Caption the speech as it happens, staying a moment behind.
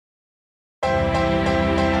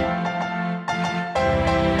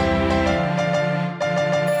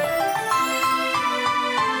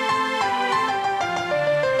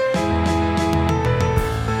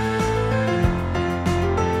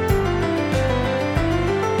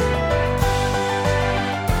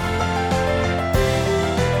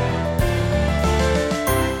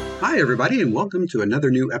Hi, everybody, and welcome to another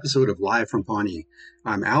new episode of Live from Pawnee.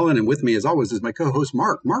 I'm Alan, and with me, as always, is my co-host,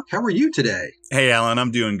 Mark. Mark, how are you today? Hey, Alan, I'm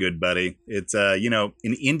doing good, buddy. It's, in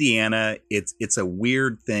Indiana, it's a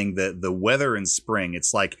weird thing that the weather in spring,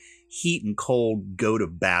 it's like heat and cold go to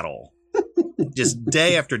battle. Just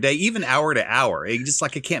day after day, even hour to hour. It just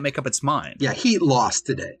like it can't make up its mind. Yeah, heat lost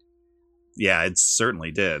today. Yeah, it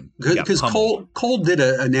certainly did. Because cold did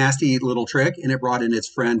a nasty little trick, and it brought in its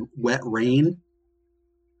friend Wet Rain.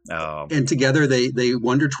 Oh. And together they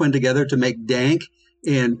Wonder Twin together to make Dank,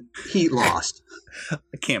 and heat lost.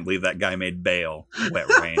 I can't believe that guy made bail. Wet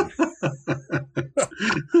Rain.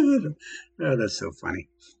 Oh, that's so funny.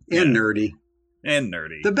 And nerdy. And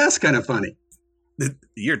nerdy. The best kind of funny.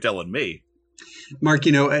 You're telling me. Mark,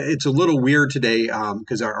 it's a little weird today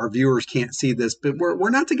because our viewers can't see this, but we're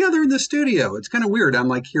not together in the studio. It's kind of weird. I'm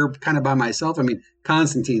like here kind of by myself. I mean,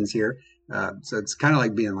 Constantine's here. So it's kind of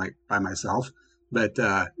like being like by myself. But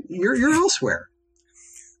you're elsewhere.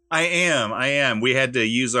 I am. We had to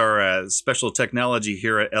use our special technology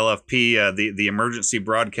here at LFP, the emergency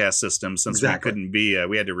broadcast system, since we couldn't be.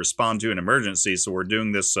 We had to respond to an emergency, so we're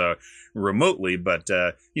doing this remotely. But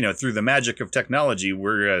through the magic of technology,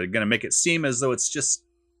 we're going to make it seem as though it's just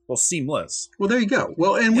seamless. Well, there you go.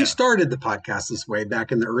 Well, and we started the podcast this way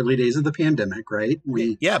back in the early days of the pandemic, right?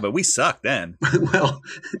 But we sucked then. Well.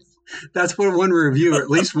 That's what at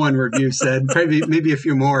least one review said, maybe a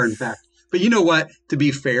few more, in fact. But you know what? To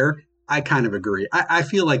be fair, I kind of agree. I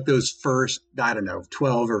feel like those first,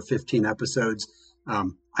 12 or 15 episodes,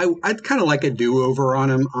 I'd kind of like a do-over on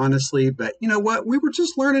them, honestly. But you know what? We were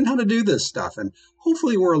just learning how to do this stuff, and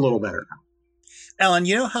hopefully we're a little better now. Alan,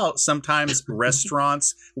 you know how sometimes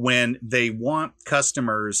restaurants, when they want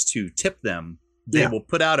customers to tip them, they will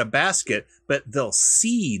put out a basket, but they'll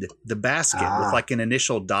seed the basket with like an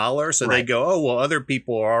initial $1. So they go, oh, well, other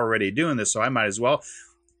people are already doing this, so I might as well.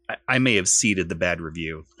 I may have seeded the bad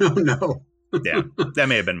review. Oh, no. Yeah, that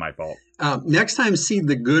may have been my fault. Next time, seed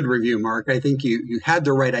the good review, Mark. I think you had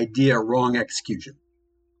the right idea, wrong execution.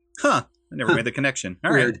 Huh. I never made the connection.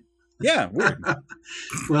 All weird. Right. Yeah, weird.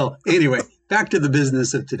 Well, anyway, back to the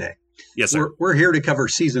business of today. Yes, sir. We're here to cover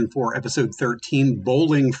Season 4, Episode 13,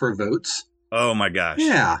 Bowling for Votes. Oh, my gosh.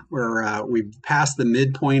 Yeah, we've passed the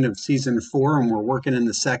midpoint of Season 4, and we're working in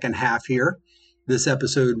the second half here. This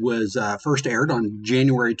episode was first aired on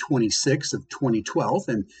January 26th of 2012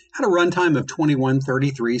 and had a runtime of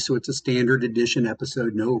 21:33, so it's a standard edition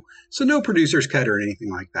episode. No producer's cut or anything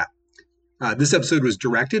like that. This episode was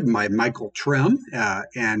directed by Michael Trem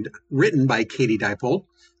and written by Katie Dippold.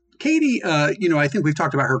 Katie, I think we've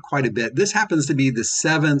talked about her quite a bit. This happens to be the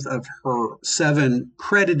 7th of her 7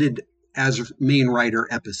 credited as main writer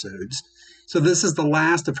episodes. So this is the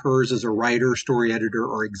last of hers as a writer, story editor,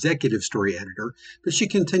 or executive story editor, but she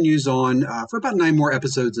continues on for about 9 more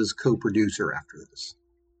episodes as co-producer after this.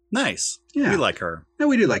 Nice. Yeah. We like her. No,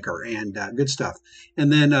 we do like her, and good stuff.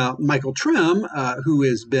 And then Michael Trem, who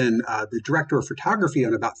has been the director of photography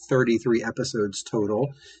on about 33 episodes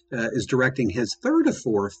total, is directing his 3rd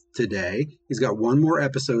or 4th today. He's got 1 more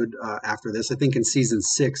episode after this, I think in Season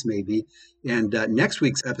 6 maybe. And next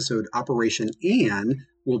week's episode, Operation Anne,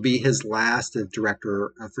 will be his last of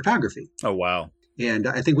director of photography. Oh, wow. And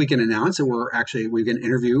I think we can announce that we've got an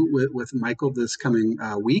interview with Michael this coming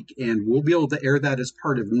week, and we'll be able to air that as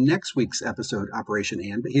part of next week's episode, Operation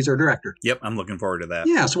Anne. But he's our director. Yep, I'm looking forward to that.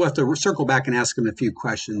 Yeah, so we'll have to circle back and ask him a few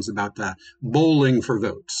questions about bowling for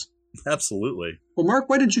votes. Absolutely. Well, Mark,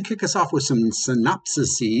 why don't you kick us off with some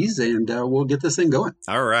synopsises, and we'll get this thing going.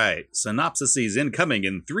 All right. Synopsises incoming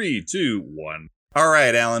in 3, 2, 1. All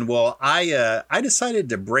right, Alan. Well, I decided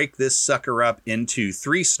to break this sucker up into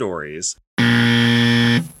 3 stories.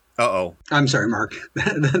 Uh-oh. I'm sorry, Mark.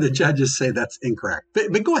 The judges say that's incorrect.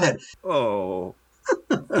 But go ahead. Oh,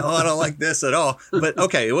 I don't like this at all. But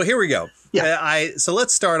okay, well, here we go. Yeah. So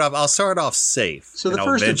let's start off. I'll start off safe. So the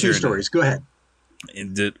first of 2 stories. Go ahead.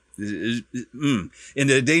 Into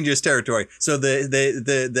dangerous territory. So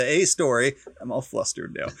the A story, I'm all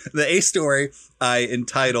flustered now. The A story I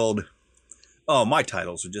entitled, my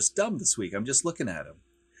titles are just dumb this week. I'm just looking at them.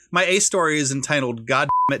 My A story is entitled God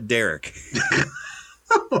Damn It, Derek.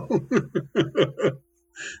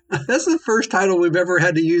 That's the first title we've ever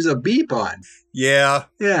had to use a beep on. Yeah,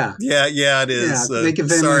 it is. Yeah, make it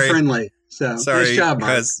family friendly. So sorry, nice job,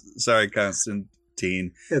 Mark. Sorry,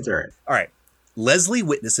 Constantine. That's all right. All right. Leslie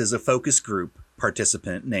witnesses a focus group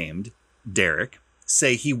participant named Derek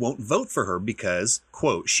say he won't vote for her because,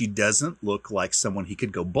 quote, she doesn't look like someone he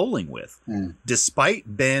could go bowling with.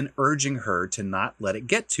 Despite Ben urging her to not let it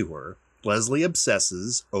get to her, Leslie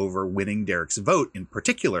obsesses over winning Derek's vote in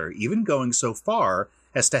particular, even going so far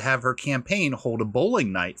as to have her campaign hold a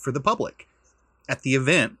bowling night for the public. At the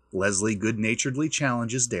event, Leslie good-naturedly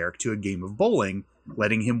challenges Derek to a game of bowling,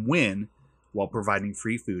 letting him win while providing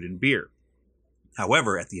free food and beer.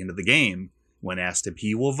 However, at the end of the game, when asked if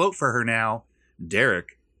he will vote for her now,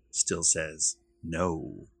 Derek still says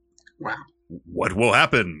no. Wow. What will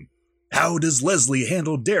happen? How does Leslie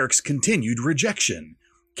handle Derek's continued rejection?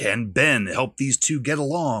 Can Ben help these two get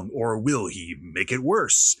along, or will he make it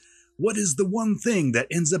worse? What is the one thing that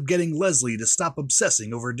ends up getting Leslie to stop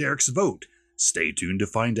obsessing over Derek's vote? Stay tuned to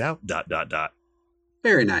find out. ...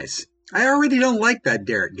 Very nice. I already don't like that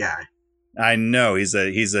Derek guy. I know he's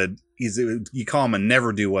a you call him a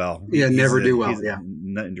never-do-well. Yeah, never-do-well, he's a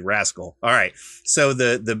rascal. All right. So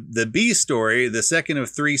the B story, the second of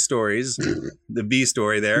three stories, the B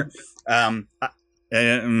story there. Go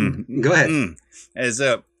ahead.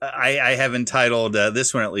 I have entitled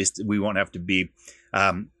this one, at least we won't have to beep.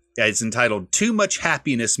 It's entitled "Too Much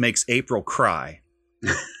Happiness Makes April Cry."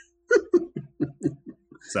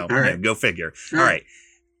 So right. Go figure. All right.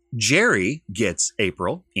 Jerry gets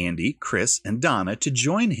April, Andy, Chris, and Donna to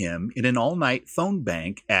join him in an all-night phone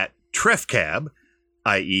bank at Trefcab,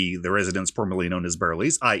 i.e. the residence formerly known as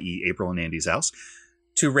Burley's, i.e. April and Andy's house,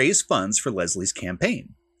 to raise funds for Leslie's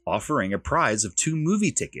campaign, offering a prize of 2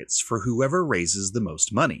 movie tickets for whoever raises the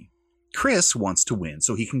most money. Chris wants to win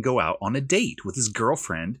so he can go out on a date with his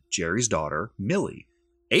girlfriend, Jerry's daughter, Millie.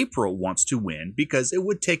 April wants to win because it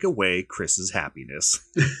would take away Chris's happiness.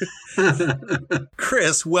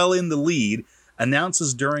 Chris, well in the lead,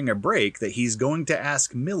 announces during a break that he's going to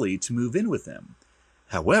ask Millie to move in with him.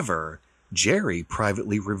 However, Jerry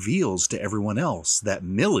privately reveals to everyone else that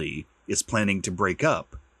Millie is planning to break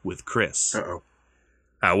up with Chris. Uh-oh.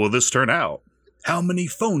 How will this turn out? How many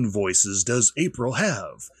phone voices does April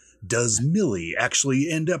have? Does Millie actually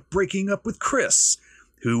end up breaking up with Chris?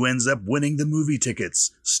 Who ends up winning the movie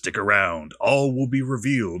tickets? Stick around. All will be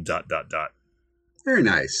revealed. ... Very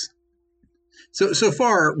nice. So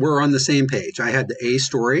far, we're on the same page. I had the A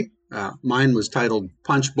story. Mine was titled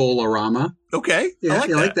Punch Bowl-orama. Okay. Yeah, I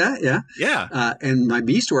like that? Yeah. Yeah. And my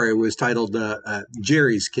B story was titled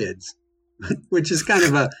Jerry's Kids, which is kind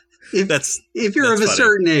of a... If you're of a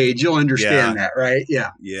certain age, you'll understand that, right?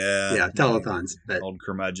 Yeah. Yeah. Telethons. Old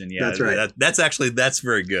curmudgeon. Yeah. That's right. That's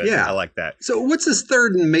very good. Yeah. I like that. So what's this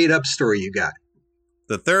third and made up story you got?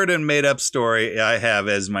 The third and made up story I have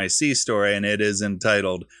as my C story, and it is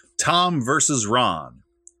entitled Tom versus Ron,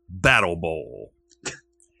 Battle Bowl.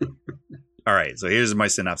 All right. So here's my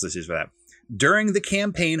synopsis for that. During the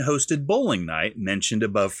campaign-hosted bowling night mentioned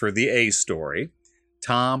above for the A story,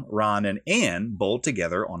 Tom, Ron, and Ann bowl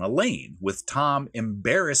together on a lane, with Tom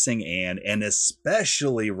embarrassing Ann and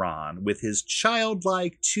especially Ron with his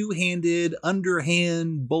childlike two-handed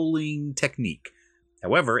underhand bowling technique.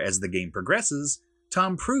 However, as the game progresses,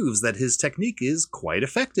 Tom proves that his technique is quite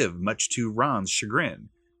effective, much to Ron's chagrin.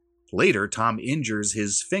 Later, Tom injures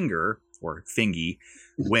his finger, or fingy,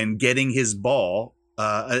 when getting his ball,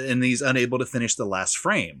 and he's unable to finish the last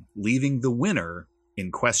frame, leaving the winner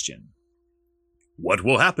in question. What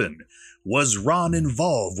will happen? Was Ron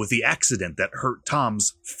involved with the accident that hurt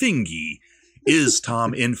Tom's fingy? Is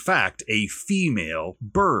Tom, in fact, a female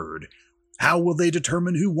bird? How will they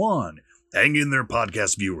determine who won? Hang in there,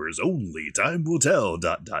 podcast viewers. Only time will tell. ...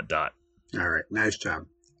 All right. Nice job.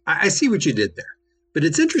 I see what you did there. But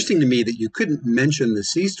it's interesting to me that you couldn't mention the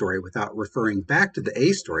C story without referring back to the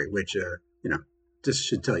A story, which, just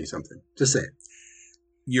should tell you something. Just say it.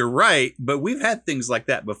 You're right, but we've had things like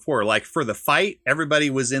that before. Like for the fight,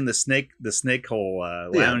 everybody was in the snake hole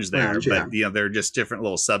lounge there, but they're just different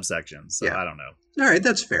little subsections. So I don't know. All right,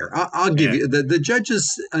 that's fair. I'll give you the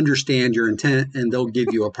judges understand your intent, and they'll give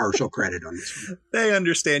you a partial credit on this one. They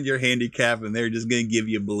understand your handicap, and they're just going to give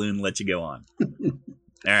you a balloon and let you go on. All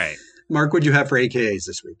right, Mark, what'd you have for AKAs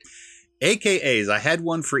this week? AKAs. I had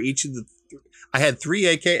one for each of the. I had 3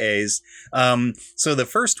 AKAs. So the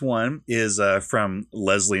first one is from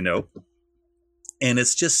Leslie Knope. And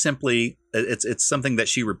it's just simply, it's something that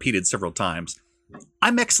she repeated several times.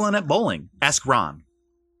 I'm excellent at bowling. Ask Ron.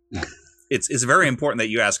 It's very important that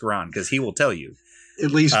you ask Ron because he will tell you.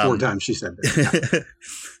 At least 4 times she said that.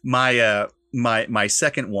 My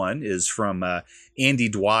second one is from Andy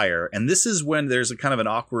Dwyer, and this is when there's a kind of an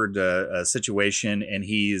awkward situation, and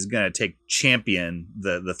he's going to take Champion,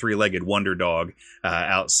 the 3-legged wonder dog,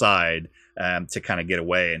 outside to kind of get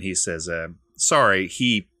away, and he says, sorry,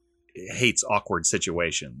 he hates awkward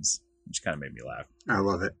situations, which kind of made me laugh. I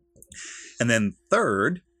love it. And then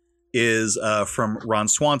third is from Ron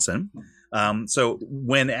Swanson. So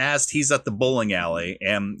when asked, he's at the bowling alley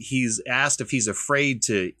and he's asked if he's afraid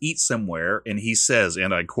to eat somewhere. And he says,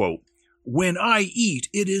 and I quote, when I eat,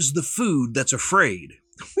 it is the food that's afraid,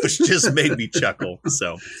 which just made me chuckle.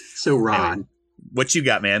 So Ron, anyway, what you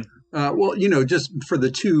got, man? Well, just for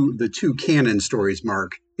the two canon stories,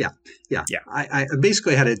 Mark. Yeah. I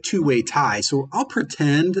basically had a two-way tie. So I'll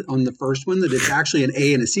pretend on the first one that it's actually an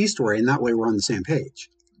A and a C story, and that way we're on the same page.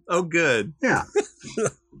 Oh, good. Yeah.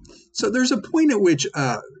 So there's a point at which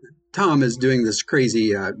Tom is doing this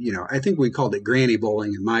crazy, I think we called it granny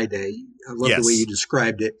bowling in my day. I love the way you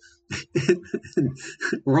described it. And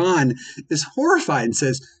Ron is horrified and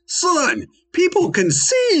says, "Son, people can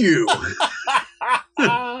see you."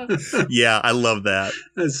 Yeah, I love that.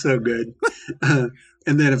 That's so good.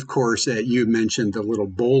 And then, of course, you mentioned the little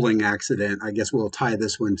bowling accident. I guess we'll tie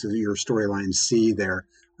this one to your storyline C there.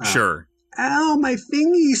 Sure. Ow, my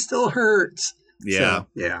fingy still hurts. Yeah. So,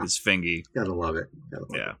 yeah. It's fingy. Gotta love it.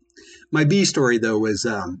 Yeah. My B story, though, was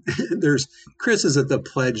there's Chris is at the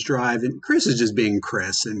pledge drive, and Chris is just being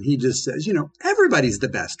Chris. And he just says, everybody's the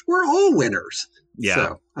best. We're all winners. Yeah.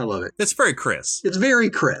 So I love it. It's very Chris. It's very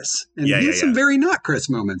Chris. And he has some very not Chris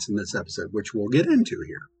moments in this episode, which we'll get into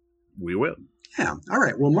here. We will. Yeah. All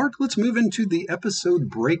right. Well, Mark, let's move into the episode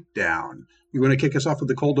breakdown. You want to kick us off with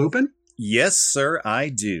the cold open? Yes, sir, I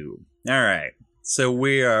do. All right. So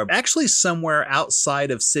we are actually somewhere outside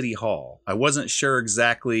of City Hall. I wasn't sure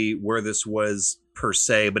exactly where this was per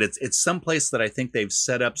se, but it's someplace that I think they've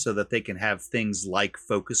set up so that they can have things like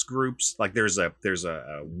focus groups. Like there's a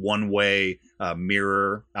one-way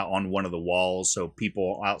mirror on one of the walls so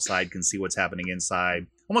people outside can see what's happening inside.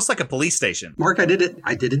 Almost like a police station. Mark, I did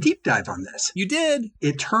a deep dive on this. You did?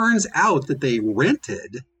 It turns out that they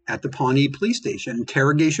rented at the Pawnee Police Station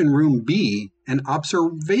Interrogation Room B and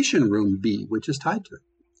Observation Room B, which is tied to it.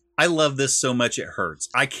 I love this so much it hurts.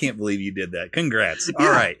 I can't believe you did that. Congrats. All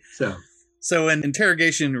right. So in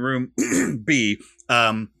Interrogation Room B,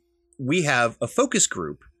 we have a focus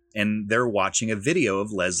group, and they're watching a video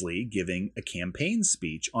of Leslie giving a campaign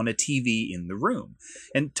speech on a TV in the room.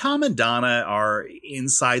 And Tom and Donna are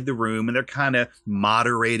inside the room, and they're kind of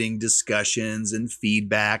moderating discussions and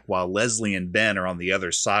feedback while Leslie and Ben are on the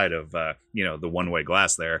other side of, the one-way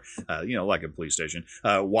glass there, like a police station,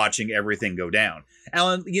 watching everything go down.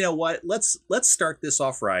 Alan, you know what? Let's start this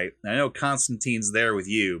off right. I know Constantine's there with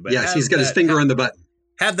you. But yes, he's got his finger on the button.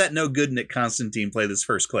 Have that no good Nick Constantine play this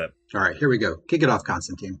first clip. All right, here we go. Kick it off,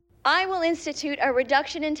 Constantine. I will institute a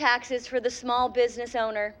reduction in taxes for the small business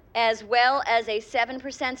owner, as well as a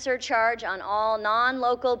 7% surcharge on all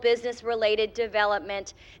non-local business-related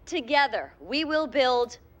development. Together, we will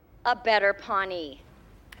build a better Pawnee.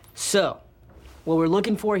 So, what we're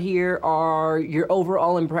looking for here are your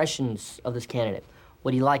overall impressions of this candidate.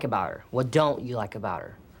 What do you like about her? What don't you like about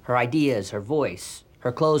her? Her ideas, her voice.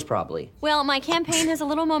 Her clothes, probably. Well, my campaign has a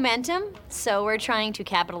little momentum, so we're trying to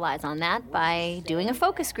capitalize on that by doing a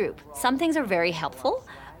focus group. Some things are very helpful,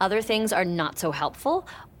 other things are not so helpful.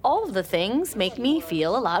 All of the things make me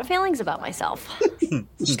feel a lot of feelings about myself.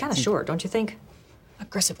 She's kind of short, don't you think?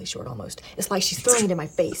 Aggressively short, almost. It's like she's throwing it in my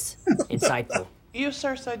face. Insightful. You,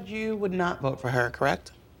 sir, said you would not vote for her,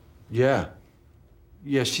 correct? Yeah,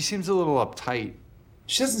 she seems a little uptight.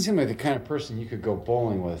 She doesn't seem like the kind of person you could go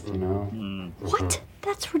bowling with, What?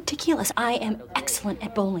 That's ridiculous. I am excellent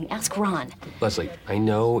at bowling. Ask Ron. Leslie, I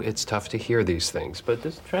know it's tough to hear these things, but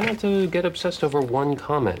just try not to get obsessed over one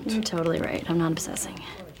comment. You're totally right. I'm not obsessing.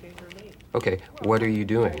 Okay, what are you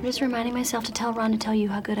doing? I'm just reminding myself to tell Ron to tell you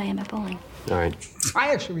how good I am at bowling. All right.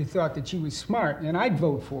 I actually thought that she was smart, and I'd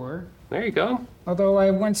vote for her. There you go. Although I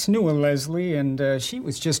once knew a Leslie, and she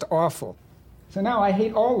was just awful. So now I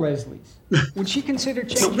hate all Leslies. Would she consider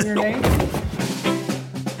changing her name?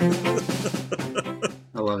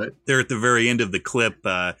 I love it. There at the very end of the clip,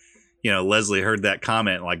 Leslie heard that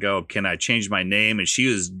comment like, "Oh, can I change my name?" And she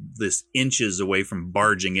was this inches away from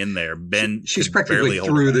barging in there. Ben, she's practically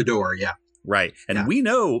through the door. Yeah. Right. And we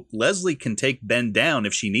know Leslie can take Ben down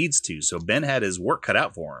if she needs to. So Ben had his work cut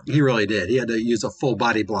out for him. He really did. He had to use a full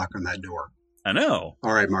body block on that door. I know.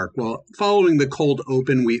 All right, Mark. Well, following the cold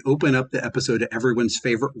open, we open up the episode to everyone's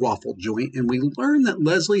favorite waffle joint, and we learn that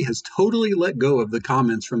Leslie has totally let go of the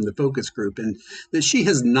comments from the focus group and that she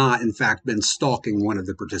has not, in fact, been stalking one of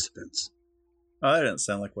the participants. Oh, that doesn't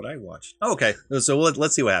sound like what I watched. Oh, okay, so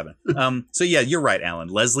let's see what happened. So yeah, you're right, Alan.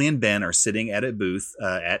 Leslie and Ben are sitting at a booth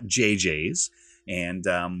at JJ's, and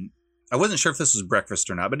I wasn't sure if this was breakfast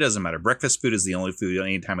or not, but it doesn't matter. Breakfast food is the only food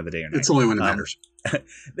any time of the day or night. It's the only one that matters.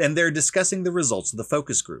 And they're discussing the results of the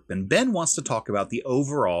focus group. And Ben wants to talk about the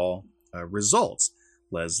overall results.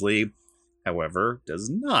 Leslie, however, does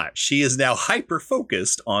not. She is now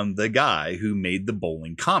hyper-focused on the guy who made the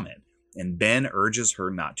bowling comment. And Ben urges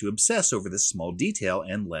her not to obsess over this small detail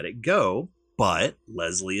and let it go. But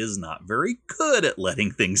Leslie is not very good at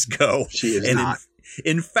letting things go. She is not.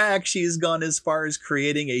 In fact, she has gone as far as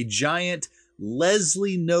creating a giant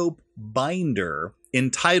Leslie Knope binder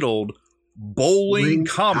entitled Bowling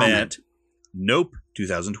Comment Knope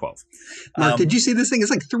 2012. Mark, did you see this thing?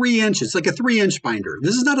 It's like 3 inches. It's like a 3-inch binder.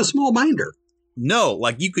 This is not a small binder. No,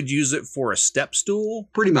 like you could use it for a step stool.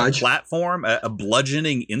 Pretty much. Platform, a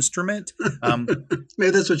bludgeoning instrument.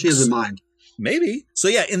 Maybe that's what she has in mind. Maybe. So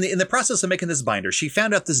yeah, in the process of making this binder, she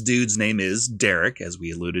found out this dude's name is Derek, as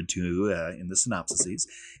we alluded to in the synopsises.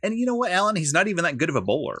 And you know what, Alan? He's not even that good of a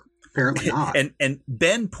bowler. Apparently not. And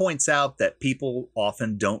Ben points out that people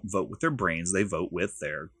often don't vote with their brains, they vote with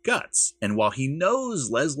their guts. And while he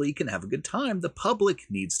knows Leslie can have a good time, the public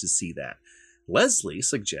needs to see that. Leslie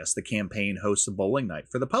suggests the campaign hosts a bowling night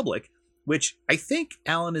for the public, which I think,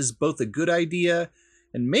 Alan, is both a good idea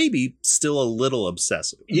and maybe still a little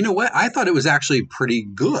obsessive. You know what? I thought it was actually pretty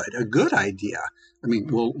good, a good idea. I mean,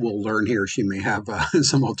 we'll learn here. She may have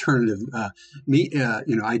some alternative,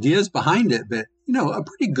 ideas behind it, but a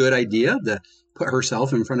pretty good idea to put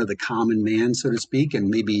herself in front of the common man, so to speak, and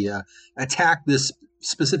maybe attack this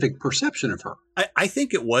specific perception of her. I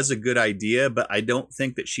think it was a good idea, but I don't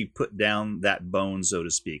think that she put down that bone, so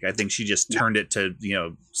to speak. I think she just turned it to,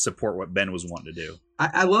 support what Ben was wanting to do.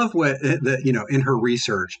 I love what in her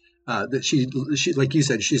research that she like you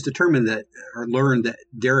said, she's determined that or learned that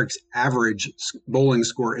Derek's average bowling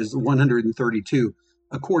score is 132,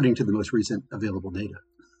 according to the most recent available data.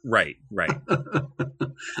 Right.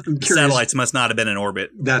 Satellites must not have been in orbit.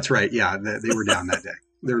 That's right. Yeah, they were down that day.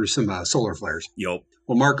 There were some solar flares. Yup.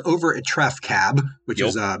 Well, Mark, over at TrefCab, which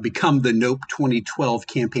has become the Knope 2012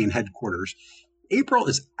 campaign headquarters, April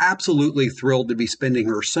is absolutely thrilled to be spending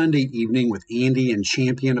her Sunday evening with Andy and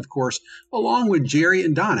Champion, of course, along with Jerry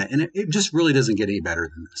and Donna. And it just really doesn't get any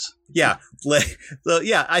better than this. Yeah. So,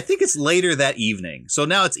 I think it's later that evening. So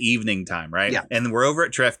now it's evening time, right? Yeah. And we're over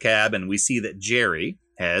at TrefCab, and we see that Jerry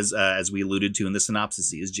has, as we alluded to in the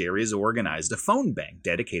synopsis, Jerry has organized a phone bank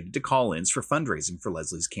dedicated to call-ins for fundraising for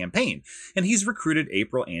Leslie's campaign. And he's recruited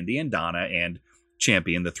April, Andy, and Donna, and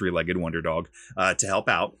Champion, the three-legged wonder dog, to help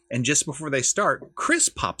out. And just before they start, Chris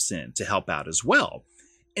pops in to help out as well.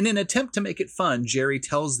 In an attempt to make it fun, Jerry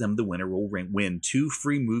tells them the winner will win 2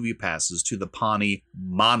 free movie passes to the Pawnee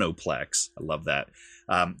Monoplex. I love that.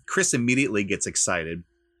 Chris immediately gets excited.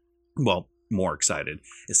 Well, more excited,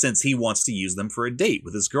 since he wants to use them for a date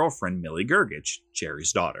with his girlfriend, Millie Gergich,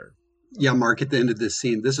 Jerry's daughter. Yeah, Mark, at the end of this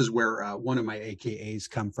scene, this is where one of my AKAs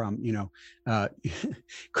come from.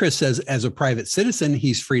 Chris says, as a private citizen,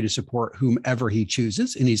 he's free to support whomever he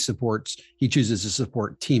chooses, and he chooses to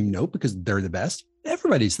support Team Knope because they're the best.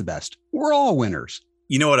 Everybody's the best. We're all winners.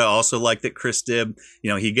 You know what I also like that Chris did?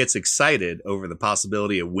 He gets excited over the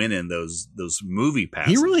possibility of winning those movie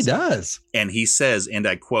passes. He really does. And he says, and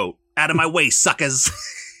I quote, "Out of my way, suckers."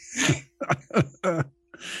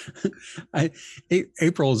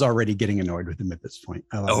 April is already getting annoyed with him at this point.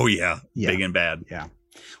 Yeah, big and bad. Yeah.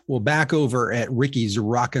 Well, back over at Ricky's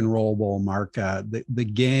Rock and Roll Bowl, Mark,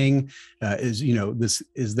 the gang this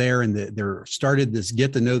is there, and they're started this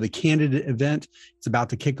get to know the candidate event. It's about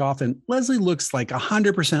to kick off, and Leslie looks like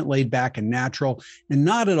 100% laid back and natural, and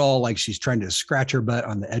not at all like she's trying to scratch her butt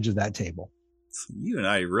on the edge of that table. You and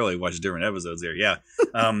I really watched different episodes there. Yeah.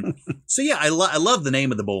 I love the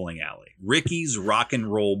name of the bowling alley, Ricky's Rock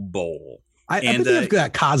and Roll Bowl. I think they've got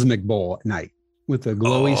that cosmic bowl at night with the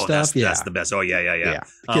glowy stuff. That's the best. Oh, yeah.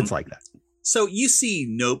 Kids like that. So you see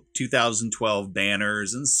Knope 2012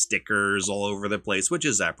 banners and stickers all over the place, which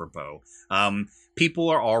is apropos. People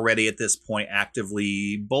are already at this point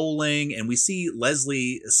actively bowling, and we see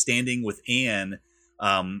Leslie standing with Anne,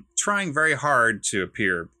 trying very hard to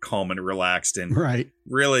appear calm and relaxed, and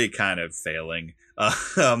really kind of failing.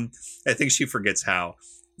 I think she forgets how.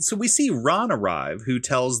 So we see Ron arrive, who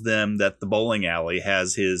tells them that the bowling alley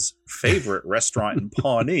has his favorite restaurant in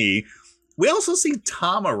Pawnee. We also see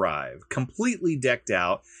Tom arrive, completely decked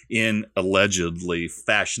out in allegedly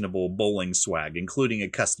fashionable bowling swag, including a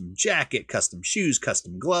custom jacket, custom shoes,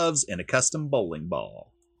 custom gloves, and a custom bowling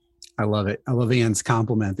ball. I love it. I love Anne's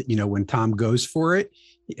compliment that, when Tom goes for it,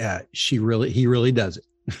 he really does it.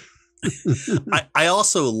 I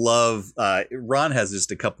also love Ron has just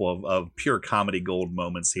a couple of pure comedy gold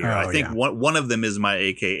moments here. I think one of them is my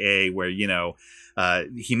AKA, where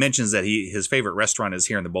he mentions that his favorite restaurant is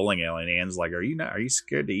here in the bowling alley, and Anne's like, "Are you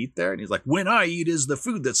scared to eat there?" And he's like, "When I eat is the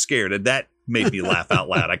food that's scared," and that made me laugh out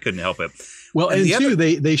loud. I couldn't help it. Well, and two,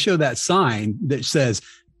 they show that sign that says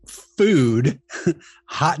food,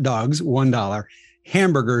 hot dogs $1,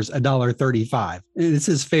 hamburgers $1.35, and it's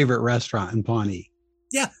his favorite restaurant in Pawnee.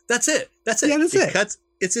 Yeah, that's it. Yeah, that's it.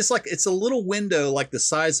 it's just like it's a little window like the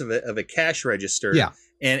size of a cash register. Yeah.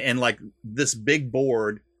 And like this big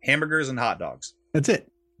board, hamburgers and hot dogs. That's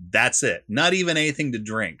it. That's it. Not even anything to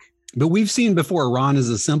drink. But we've seen before, Ron is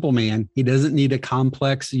a simple man. He doesn't need a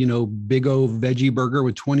complex, big old veggie burger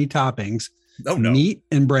with 20 toppings. Oh, no. Meat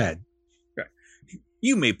and bread.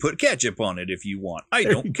 You may put ketchup on it if you want. I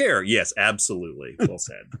don't care. Yes, absolutely. Well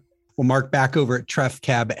said. Well, Mark, back over at Treff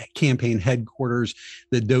Cab campaign headquarters,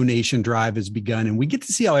 the donation drive has begun, and we get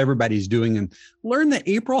to see how everybody's doing and learn that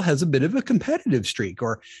April has a bit of a competitive streak,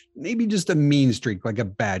 or maybe just a mean streak, like a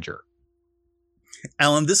badger.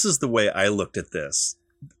 Alan, this is the way I looked at this.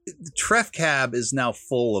 Treff Cab is now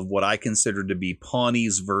full of what I consider to be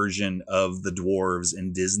Pawnee's version of the dwarves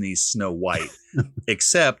in Disney's Snow White,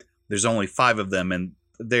 except there's only 5 of them, and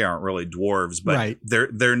they aren't really dwarves, but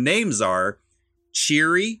their names are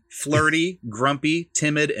Cheery, Flirty, Grumpy,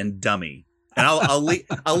 Timid, and Dummy. And I'll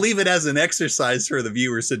leave it as an exercise for the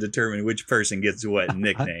viewers to determine which person gets what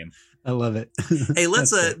nickname. I love it. Hey,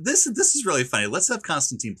 let's this is really funny. Let's have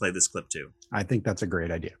Constantine play this clip too. I think that's a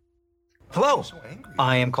great idea. Hello,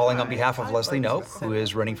 I am calling on behalf of Leslie Knope, who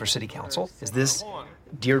is running for city council. Is this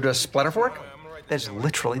Deirdre Splatterfork? That's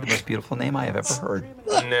literally the most beautiful name I have ever heard.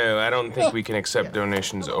 No, I don't think we can accept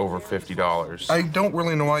donations over $50. I don't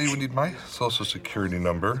really know why you would need my social security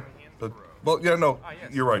number, but, well, yeah, no,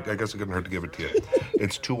 you're right. I guess it couldn't hurt to give it to you.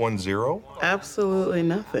 It's 210? Absolutely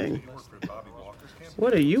nothing.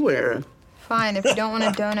 What are you wearing? Fine, if you don't want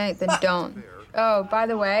to donate, then don't. Oh, by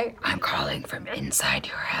the way, I'm calling from inside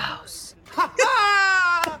your house. $100!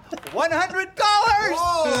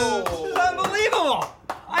 Whoa! This is unbelievable!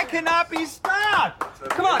 I cannot be stopped!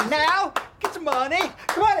 Come on now! Get some money!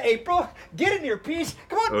 Come on, April! Get in your piece!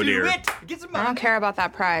 Come on, do it! Get some money! I don't care about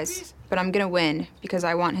that prize, but I'm gonna win because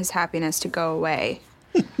I want his happiness to go away.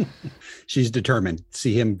 She's determined to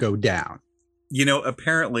see him go down.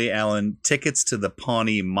 Apparently, Alan, tickets to the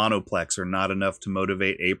Pawnee Monoplex are not enough to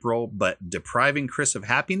motivate April, but depriving Chris of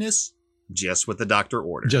happiness, just what the doctor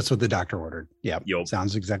ordered. Just what the doctor ordered. Yep.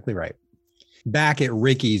 Sounds exactly right. Back at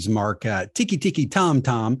Ricky's, Mark, Tiki Tiki Tom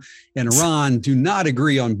Tom and Ron do not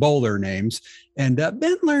agree on bowler names. And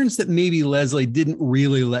Ben learns that maybe Leslie didn't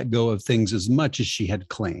really let go of things as much as she had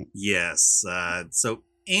claimed. Yes. So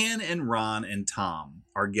Anne and Ron and Tom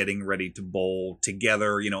are getting ready to bowl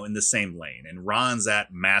together, in the same lane. And Ron's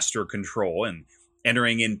at master control and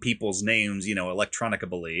entering in people's names,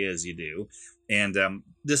 electronically as you do. And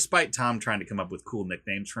despite Tom trying to come up with cool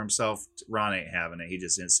nicknames for himself, Ron ain't having it. He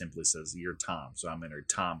just simply says, "You're Tom, so I'm entering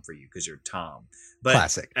Tom for you because you're Tom." But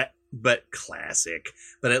classic.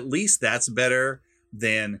 But at least that's better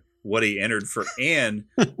than what he entered for Anne,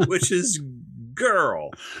 which is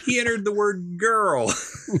girl. He entered the word girl.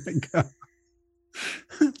 Oh my God.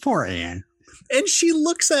 Poor Anne. And she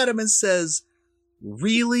looks at him and says,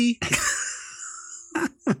 "Really?"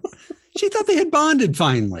 She thought they had bonded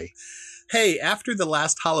finally. Hey, after the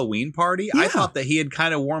last Halloween party, I thought that he had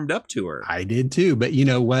kind of warmed up to her. I did too. But you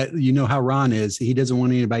know what? You know how Ron is. He doesn't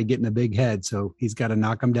want anybody getting a big head. So he's got to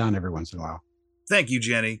knock him down every once in a while. Thank you,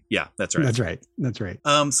 Jenny. Yeah, that's right. That's right.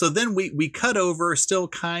 So then we cut over, still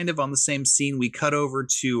kind of on the same scene. We cut over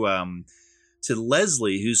to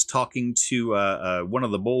Leslie, who's talking to one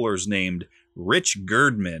of the bowlers named Rich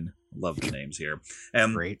Girdman. Love the names here.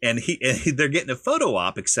 Great. And they're getting a photo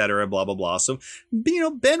op, etc. Blah, blah, blah. So,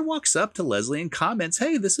 Ben walks up to Leslie and comments,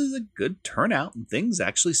 "Hey, this is a good turnout and things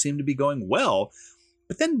actually seem to be going well."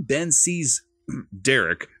 But then Ben sees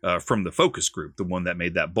Derek from the focus group, the one that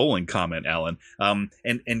made that bowling comment, Alan,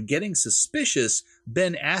 and getting suspicious,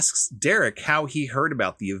 Ben asks Derek how he heard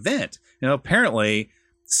about the event. Apparently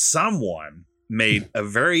someone made a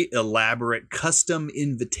very elaborate custom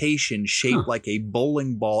invitation shaped like a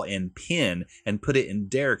bowling ball and pin and put it in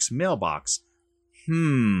Derek's mailbox.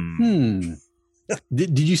 Did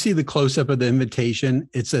you see the close-up of the invitation?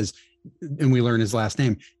 It says, and we learn his last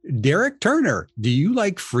name, Derek Turner. Do you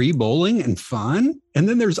like free bowling and fun? And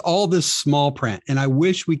then there's all this small print. And I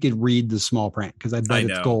wish we could read the small print because I bet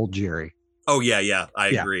it's gold, Jerry. Oh, yeah. I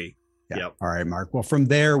agree. Yeah. Yep. All right, Mark. Well, from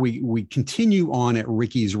there, we continue on at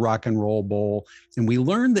Ricky's Rock and Roll Bowl, and we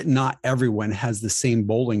learn that not everyone has the same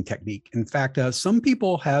bowling technique. In fact, some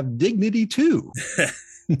people have dignity too.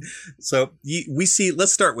 So we see,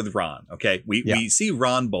 let's start with Ron. Okay. We see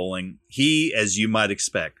Ron bowling. He, as you might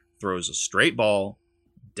expect, throws a straight ball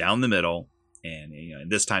down the middle,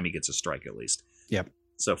 and this time he gets a strike at least. Yep.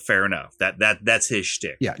 So fair enough. That's his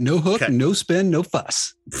shtick. Yeah. No hook, no spin, no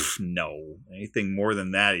fuss. No. Anything more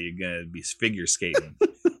than that, you're going to be figure skating.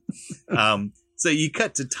 So you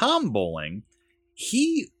cut to Tom bowling.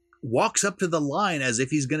 He walks up to the line as if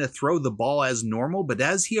he's going to throw the ball as normal. But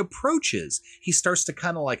as he approaches, he starts to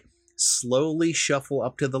kind of like slowly shuffle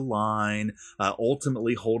up to the line,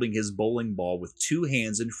 ultimately holding his bowling ball with two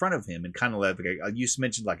hands in front of him and kind of like, you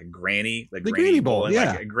mentioned like a granny, like the granny bowling,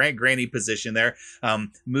 like a granny position there,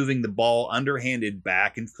 moving the ball underhanded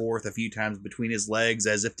back and forth a few times between his legs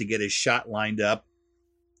as if to get his shot lined up.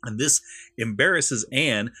 And this embarrasses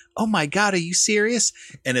Anne. Oh my God, are you serious?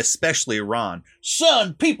 And especially Ron.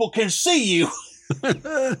 Son, people can see you. Was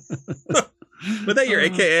that your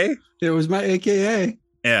AKA? It was my AKA.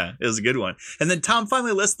 Yeah, it was a good one. And then Tom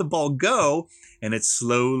finally lets the ball go, and it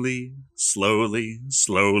slowly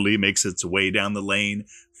makes its way down the lane,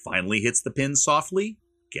 finally hits the pin softly,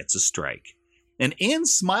 gets a strike. And Anne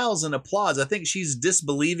smiles and applauds. I think she's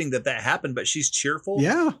disbelieving that happened, but she's cheerful.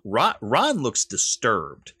 Yeah. Ron looks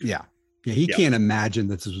disturbed. Yeah. He can't imagine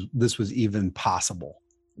that this was even possible.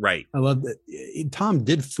 Right. I love that. Tom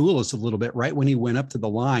did fool us a little bit. Right when he went up to the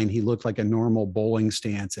line, he looked like a normal bowling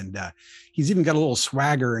stance. And he's even got a little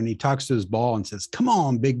swagger, and he talks to his ball and says, "Come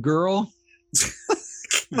on, big girl."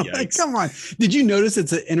 Like, come on. Did you notice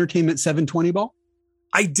it's an Entertainment 720 ball?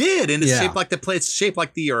 I did, and it's shaped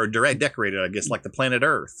like or direct decorated, I guess, like the planet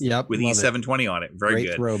Earth. Yep, with E720 on it. Very Great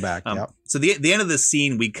good throwback. Yep. So the end of the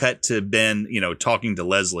scene, we cut to Ben, talking to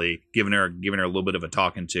Leslie, giving her a little bit of a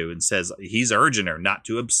talking to, and says he's urging her not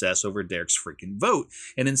to obsess over Derek's freaking vote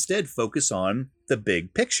and instead focus on the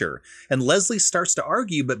big picture. And Leslie starts to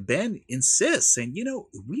argue, but Ben insists, saying,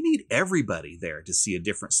 we need everybody there to see a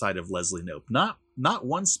different side of Leslie Knope, not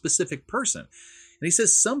one specific person. And he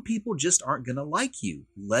says, some people just aren't going to like you.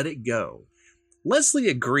 Let it go. Leslie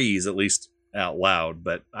agrees, at least out loud,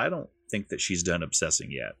 but I don't think that she's done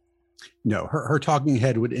obsessing yet. No, her talking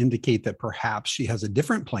head would indicate that perhaps she has a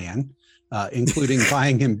different plan, including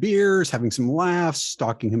buying him beers, having some laughs,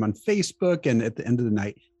 stalking him on Facebook, and at the end of the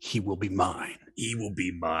night, he will be mine. He will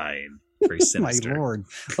be mine. Very sinister. My Lord.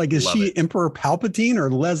 Like, is Love she it. Emperor Palpatine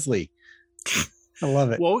or Leslie? I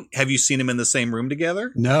love it. Well, have you seen them in the same room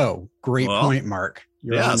together? No. Great point, Mark.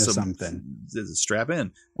 You're onto something. Strap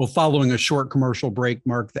in. Well, following a short commercial break,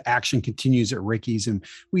 Mark, the action continues at Ricky's, and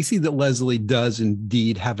we see that Leslie does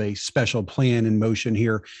indeed have a special plan in motion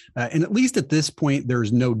here. And at least at this point,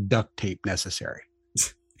 there's no duct tape necessary.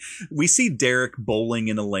 We see Derek bowling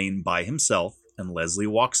in a lane by himself, and Leslie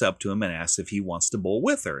walks up to him and asks if he wants to bowl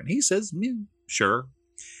with her. And he says, sure.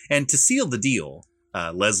 And to seal the deal,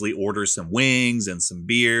 Leslie orders some wings and some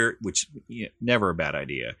beer, which never a bad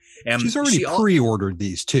idea. And she's already pre-ordered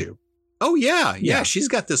these too. Oh, yeah. She's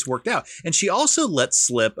got this worked out. And she also lets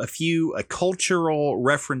slip a few cultural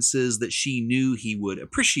references that she knew he would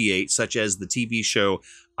appreciate, such as the TV show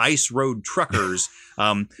Ice Road Truckers.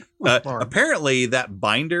 Apparently that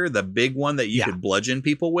binder, the big one that you could bludgeon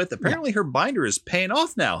people with, apparently her binder is paying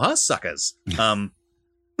off now, huh, suckers?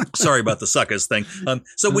 Sorry about the suckers thing.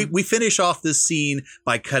 So we finish off this scene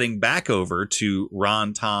by cutting back over to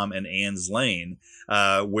Ron, Tom, and Anne's lane,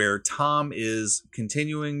 where Tom is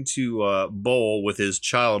continuing to bowl with his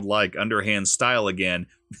childlike underhand style again.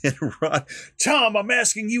 And Ron, Tom, I'm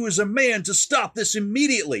asking you as a man to stop this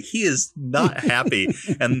immediately. He is not happy.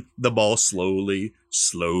 And the ball slowly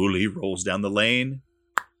rolls down the lane,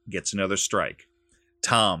 gets another strike.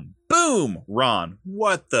 Tom, boom. Ron,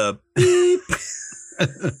 what the beep?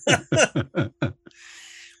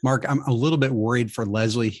 Mark, I'm a little bit worried for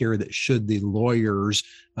Leslie here that should the lawyers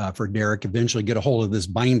for Derek eventually get a hold of this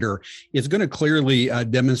binder, it's going to clearly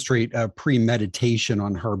demonstrate premeditation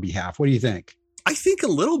on her behalf. What do you think? I think a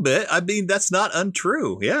little bit. I mean, that's not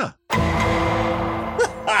untrue. Yeah.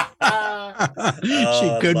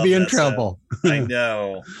 She could be in trouble. I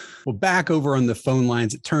know. Well, back over on the phone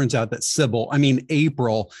lines, it turns out that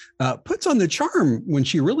April, puts on the charm when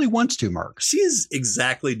she really wants to, Mark. She is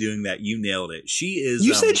exactly doing that. You nailed it. She is.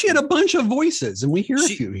 You said she had a bunch of voices, and we hear a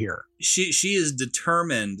few here. She is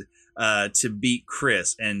determined to beat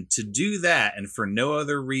Chris, and to do that, and for no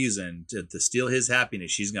other reason, to steal his happiness.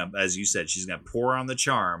 She's going to, as you said, she's going to pour on the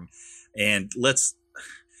charm. And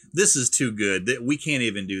this is too good that we can't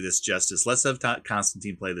even do this justice. Let's have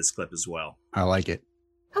Constantine play this clip as well. I like it.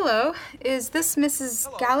 Hello, is this Mrs.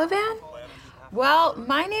 Gallivan? Well,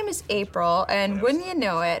 my name is April, and wouldn't you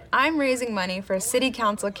know it, I'm raising money for a city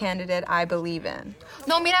council candidate I believe in.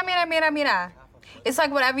 No, mira. It's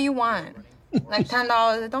like whatever you want. Like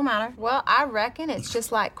 $10, it don't matter. Well, I reckon it's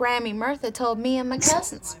just like Grammy Murtha told me and my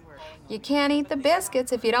cousins. You can't eat the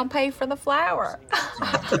biscuits if you don't pay for the flour.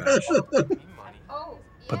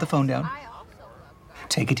 Put the phone down,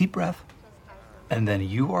 take a deep breath, and then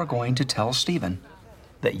you are going to tell Stephen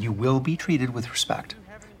that you will be treated with respect,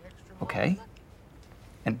 okay?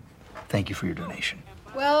 And thank you for your donation.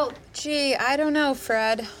 Well, gee, I don't know,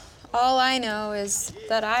 Fred. All I know is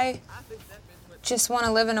that I just want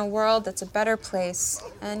to live in a world that's a better place,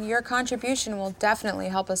 and your contribution will definitely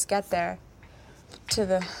help us get there. To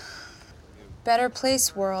the better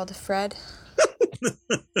place world, Fred.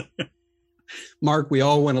 Mark, we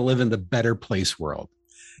all want to live in the better place world.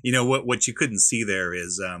 You know, what you couldn't see there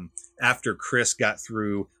is after Chris got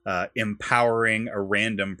through empowering a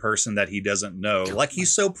random person that he doesn't know, like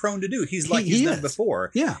he's so prone to do. He's done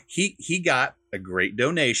before. Yeah. He got a great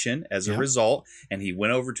donation as a result, and he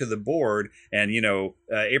went over to the board. And, you know,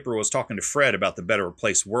 April was talking to Fred about the better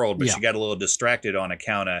place world, but she got a little distracted on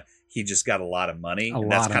account of he just got a lot of money. And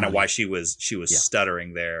that's kind of why she was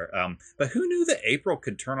stuttering there. But who knew that April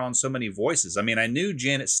could turn on so many voices? I mean, I knew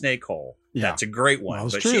Janet Snakehole. Yeah. That's a great one.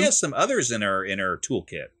 But she has some others in her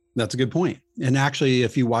toolkit. That's a good point. And actually,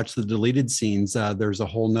 if you watch the deleted scenes, there's a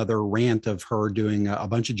whole nother rant of her doing a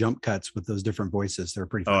bunch of jump cuts with those different voices. They're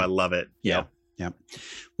pretty funny. Oh, I love it. Yeah.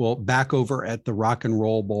 Well, back over at the Rock and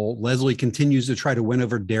Roll Bowl, Leslie continues to try to win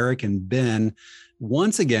over Derek, and Ben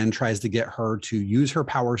once again tries to get her to use her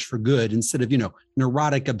powers for good instead of,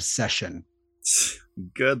 neurotic obsession.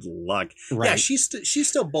 Good luck. Right. Yeah, she's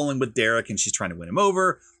still bowling with Derek, and she's trying to win him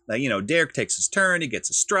over. Derek takes his turn. He gets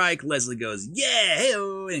a strike. Leslie goes, yeah,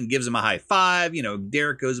 hey-o, and gives him a high five.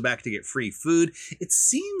 Derek goes back to get free food. It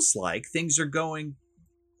seems like things are going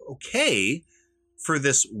okay for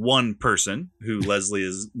this one person who Leslie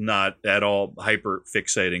is not at all hyper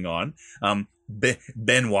fixating on.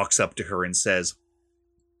 Ben walks up to her and says,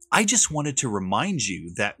 I just wanted to remind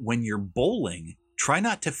you that when you're bowling, try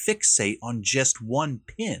not to fixate on just one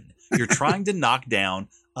pin. You're trying to knock down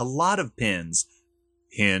a lot of pins.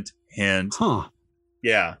 Hint, hint. Huh.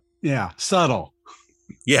 Yeah. Yeah. Subtle.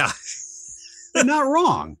 Yeah. Not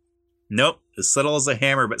wrong. Nope. As subtle as a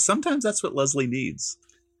hammer, but sometimes that's what Leslie needs.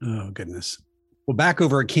 Oh, goodness. Well, back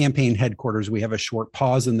over at campaign headquarters, we have a short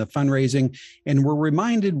pause in the fundraising, and we're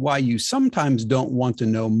reminded why you sometimes don't want to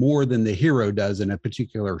know more than the hero does in a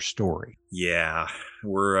particular story. Yeah,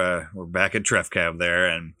 we're back at Trefcab there,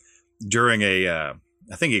 and during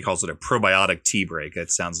I think he calls it a probiotic tea break.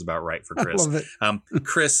 That sounds about right for Chris. I love it.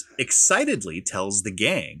 Chris excitedly tells the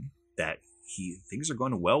gang that things are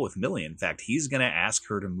going well with Millie. In fact, he's going to ask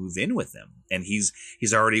her to move in with him. And he's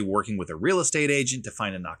already working with a real estate agent to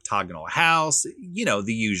find an octagonal house, the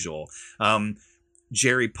usual.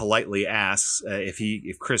 Jerry politely asks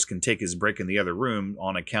if Chris can take his break in the other room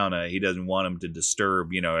on account of he doesn't want him to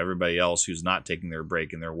disturb, everybody else who's not taking their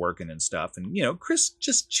break and they're working and stuff. And, Chris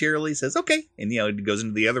just cheerily says, okay. And, he goes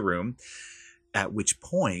into the other room, at which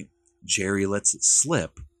point Jerry lets it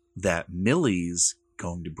slip that Millie's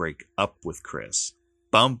going to break up with Chris.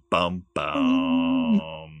 Bum, bum,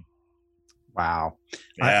 bum. Wow.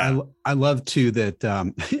 Yeah. I love too that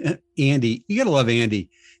Andy, you got to love Andy,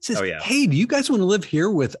 says, hey, do you guys want to live here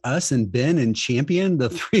with us and Ben and Champion, the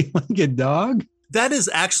three-legged dog? That is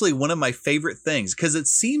actually one of my favorite things, because it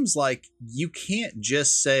seems like you can't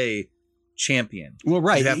just say Champion. Well,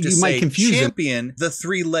 right. You have to you say might confuse Champion, the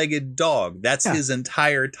three-legged dog. That's his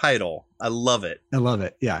entire title. I love it. I love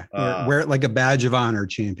it. Yeah. Wear it like a badge of honor,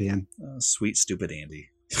 Champion. Sweet, stupid Andy.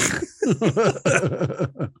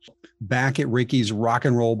 Back at Ricky's Rock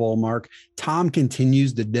and Roll Bowl, Mark, Tom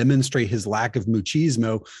continues to demonstrate his lack of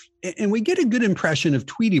machismo, and we get a good impression of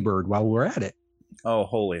Tweety Bird while we're at it. Oh,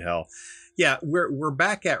 holy hell. Yeah, we're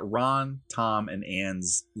back at Ron, Tom, and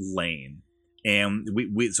Ann's lane. And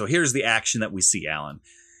so here's the action that we see, Alan.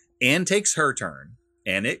 Ann takes her turn,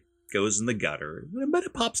 and it goes in the gutter, but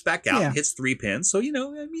it pops back out and hits 3 pins. So,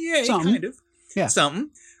 kind of. Yeah. Something.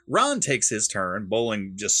 Ron takes his turn,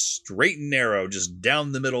 bowling just straight and narrow, just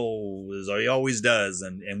down the middle, as he always does.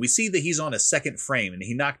 And we see that he's on a second frame, and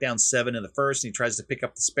he knocked down 7 in the first, and he tries to pick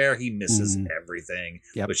up the spare. He misses everything,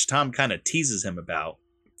 which Tom kind of teases him about.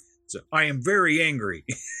 So, I am very angry.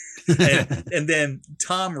 and then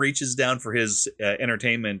Tom reaches down for his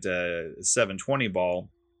entertainment 720 ball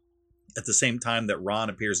at the same time that Ron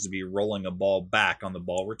appears to be rolling a ball back on the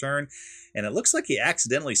ball return. And it looks like he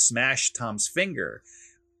accidentally smashed Tom's finger.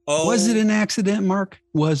 Oh, was it an accident, Mark?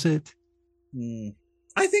 Was it?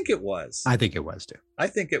 I think it was. I think it was too. I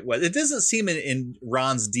think it was. It doesn't seem in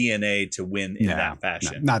Ron's DNA to win in that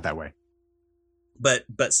fashion. Not that way. But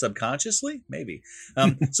subconsciously, maybe.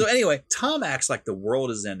 So anyway, Tom acts like the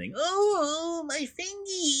world is ending. Oh, my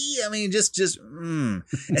fingy. I mean, just. And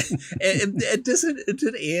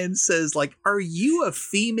Ann says, like, are you a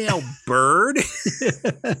female bird?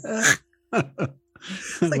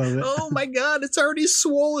 Like, oh my God, it's already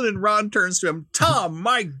swollen. And Ron turns to him, Tom,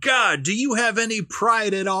 my God, do you have any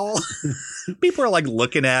pride at all? People are like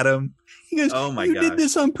looking at him. He goes, oh my you gosh. did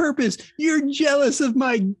this on purpose. You're jealous of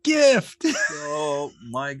my gift. Oh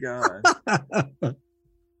my God.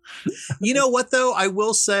 You know what, though? I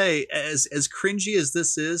will say, as cringy as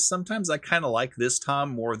this is, sometimes I kind of like this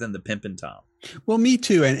Tom more than the Pimpin' Tom. Well, me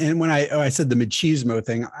too. And when I said the machismo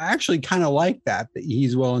thing, I actually kind of like that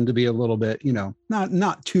he's willing to be a little bit,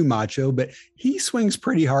 not too macho, but he swings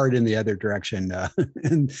pretty hard in the other direction.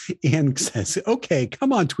 And says, okay,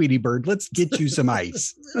 come on, Tweety Bird, let's get you some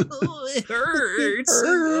ice. It hurts.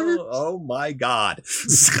 Oh my God.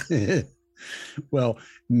 Well,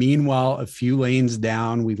 meanwhile, a few lanes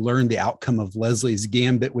down, we learned the outcome of Leslie's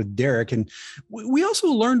gambit with Derek. And we also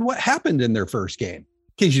learned what happened in their first game.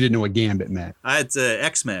 In case you didn't know what gambit meant. It's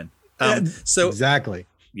X-Men. So exactly.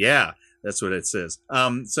 Yeah, that's what it says.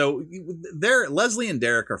 So Leslie and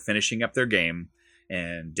Derek are finishing up their game,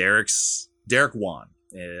 and Derek won.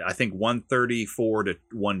 I think 134 to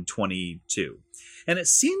 122. And it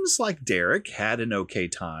seems like Derek had an okay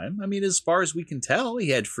time. I mean, as far as we can tell, he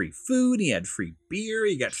had free food, he had free beer,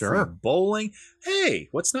 he got free bowling. Hey,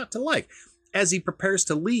 what's not to like? As he prepares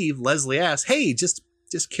to leave, Leslie asks, hey, just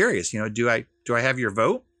curious, do I have your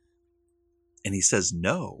vote? And he says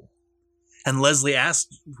no. And Leslie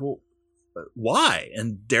asks, well, why?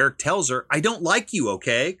 And Derek tells her, I don't like you,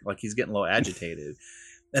 okay? Like he's getting a little agitated.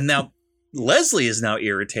 And now Leslie is now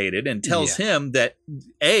irritated and tells him that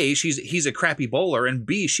A, he's a crappy bowler, and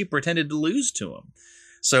B, she pretended to lose to him.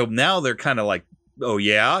 So now they're kind of like, oh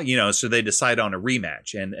yeah, so they decide on a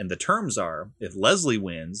rematch. And the terms are, if Leslie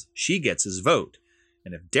wins, she gets his vote.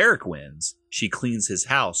 And if Derek wins, she cleans his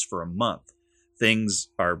house for a month. Things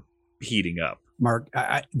are heating up. Mark,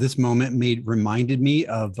 this moment reminded me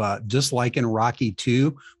of just like in Rocky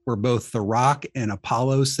 2, where both The Rock and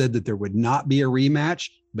Apollo said that there would not be a rematch,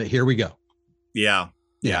 but here we go. Yeah.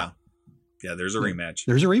 There's a rematch.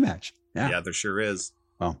 There's a rematch. Yeah, there sure is.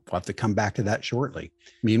 Well, we'll have to come back to that shortly.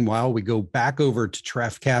 Meanwhile, we go back over to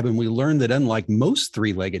Treff Cab and we learn that unlike most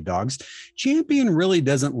three-legged dogs, Champion really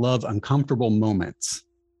doesn't love uncomfortable moments.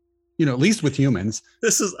 At least with humans.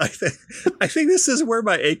 I think this is where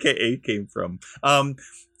my AKA came from.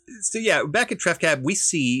 So yeah, back at Treff Cab, we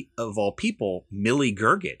see, of all people, Millie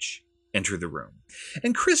Gergich enter the room.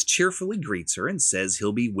 And Chris cheerfully greets her and says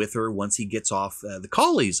he'll be with her once he gets off the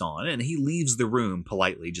call he's on, and he leaves the room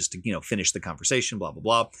politely just to, finish the conversation, blah, blah,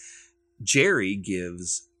 blah. Jerry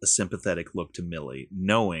gives a sympathetic look to Millie,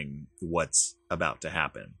 knowing what's about to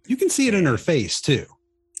happen. You can see it in her face, too.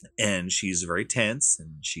 And she's very tense,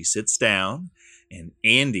 and she sits down, and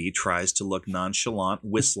Andy tries to look nonchalant,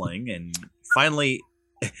 whistling, and finally,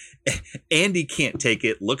 Andy can't take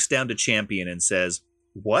it, looks down to Champion and says,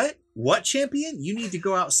 What, Champion? You need to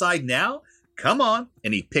go outside now? Come on.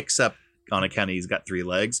 And he picks up, on account of he's got 3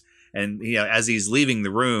 legs, and as he's leaving the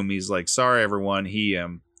room, he's like, sorry, everyone,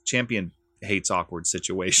 Champion hates awkward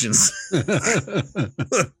situations.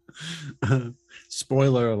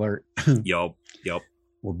 Spoiler alert. Yup.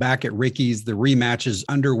 We're back at Ricky's. The rematch is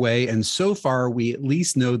underway. And so far, we at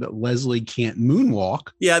least know that Leslie can't moonwalk.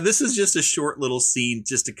 Yeah, this is just a short little scene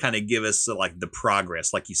just to kind of give us the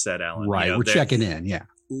progress, like you said, Alan. Right, we're checking in, yeah.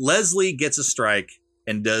 Leslie gets a strike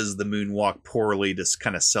and does the moonwalk poorly to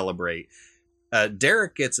kind of celebrate.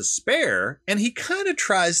 Derek gets a spare, and he kind of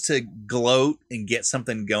tries to gloat and get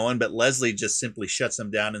something going, but Leslie just simply shuts him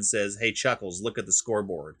down and says, hey, Chuckles, look at the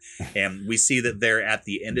scoreboard. And we see that they're at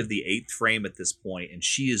the end of the 8th frame at this point, and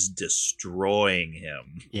she is destroying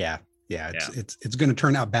him. Yeah. It's going to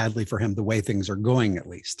turn out badly for him the way things are going, at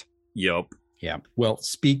least. Yup. Yeah. Well,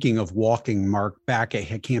 speaking of walking, Mark, back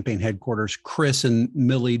at campaign headquarters, Chris and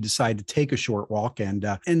Millie decide to take a short walk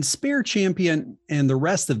and spare Champion and the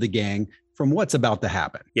rest of the gang from what's about to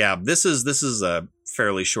happen. Yeah, this is a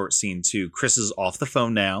fairly short scene too. Chris is off the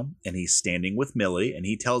phone now, and he's standing with Millie, and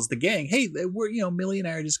he tells the gang, hey, we're Millie and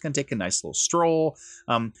I are just going to take a nice little stroll.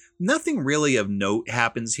 Nothing really of note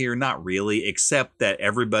happens here, not really, except that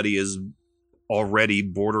everybody is already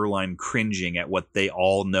borderline cringing at what they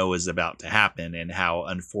all know is about to happen and how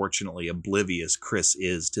unfortunately oblivious Chris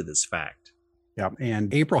is to this fact. Yeah,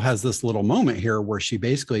 and April has this little moment here where she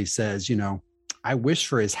basically says, I wish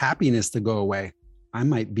for his happiness to go away. I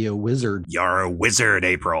might be a wizard. You're a wizard,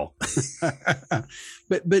 April.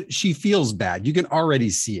 But she feels bad. You can already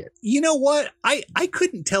see it. You know what? I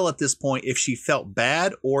couldn't tell at this point if she felt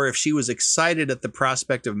bad or if she was excited at the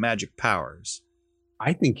prospect of magic powers.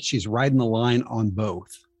 I think she's riding the line on both.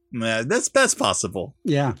 That's possible.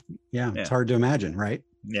 Yeah. It's hard to imagine, right?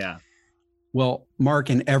 Yeah. Well, Mark,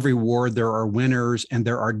 in every ward, there are winners and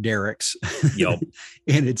there are Dereks. Yep.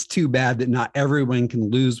 And it's too bad that not everyone can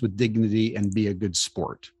lose with dignity and be a good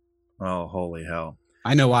sport. Oh, holy hell.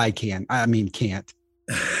 I know I can. Can't.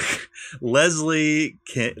 Leslie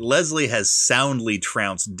has soundly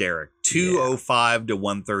trounced Derek 205 to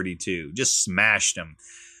 132. Just smashed him.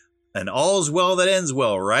 And all's well that ends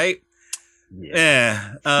well, right?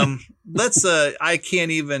 Yeah. Let's I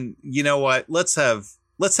can't even, you know what? Let's have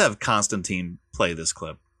Constantine play this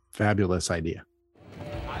clip. Fabulous idea.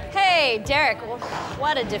 Hey, Derek,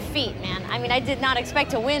 what a defeat, man. I mean, I did not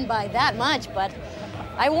expect to win by that much, but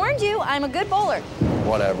I warned you, I'm a good bowler.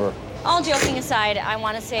 Whatever. All joking aside, I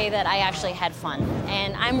want to say that I actually had fun,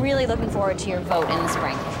 and I'm really looking forward to your vote in the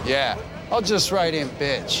spring. Yeah, I'll just write in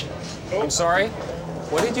bitch. I'm sorry?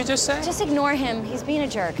 What did you just say? Just ignore him. He's being a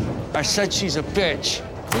jerk. I said she's a bitch.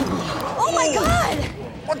 Oh my God!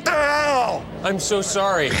 What the hell? I'm so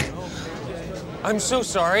sorry. I'm so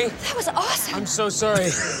sorry. That was awesome. I'm so sorry.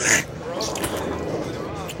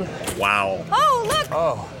 Wow. Oh, look.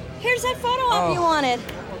 Oh. Here's that photo op you wanted.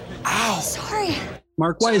 Ow. Sorry.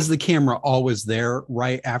 Mark, why is the camera always there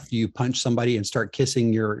right after you punch somebody and start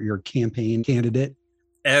kissing your campaign candidate?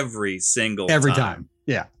 Every single time.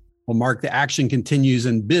 Yeah. Well, Mark, the action continues,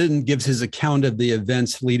 and Ben gives his account of the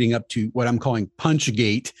events leading up to what I'm calling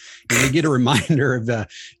Punchgate. And we get a reminder of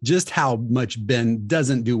just how much Ben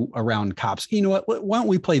doesn't do around cops. You know what? Why don't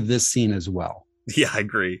we play this scene as well? Yeah, I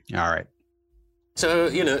agree. All right. So,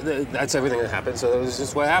 that's everything that happened. So that was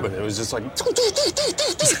just what happened. It was just like...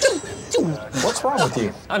 What's wrong with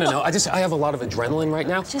you? I don't know. I have a lot of adrenaline right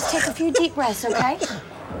now. Just take a few deep breaths, okay?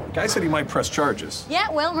 Guy said he might press charges.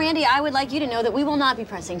 Yeah, well, Randy, I would like you to know that we will not be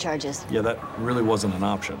pressing charges. Yeah, that really wasn't an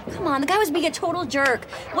option. Come on, the guy was being a total jerk.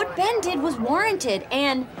 What Ben did was warranted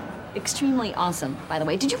and extremely awesome, by the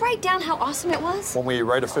way. Did you write down how awesome it was? When we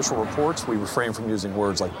write official reports, we refrain from using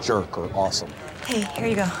words like jerk or awesome. Hey, here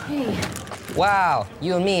you go. Hey. Wow,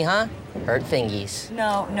 you and me, huh? Hurt fingies.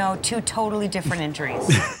 No, two totally different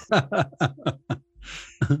injuries.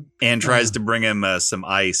 And tries to bring him some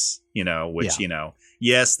ice, which,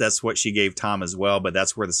 yes, that's what she gave Tom as well, but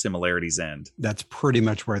that's where the similarities end. That's pretty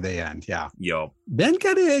much where they end. Yeah. Yo. Ben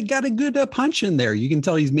got a good punch in there. You can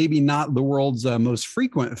tell he's maybe not the world's most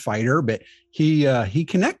frequent fighter, but he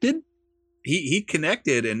connected. He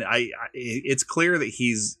connected, and it's clear that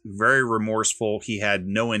he's very remorseful. He had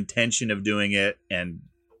no intention of doing it, and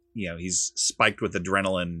he's spiked with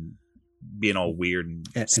adrenaline, being all weird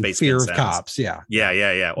and space fear of cops. Yeah.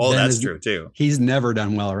 Oh, that's true too. He's never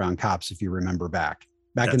done well around cops, if you remember back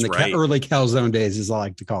in the right. early Calzone days, as I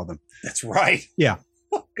like to call them. That's right. Yeah.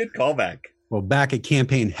 Good callback. Well, back at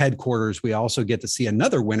campaign headquarters, we also get to see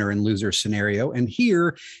another winner and loser scenario. And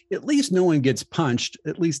here, at least no one gets punched,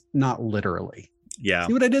 at least not literally. Yeah.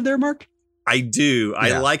 See what I did there, Mark? I do.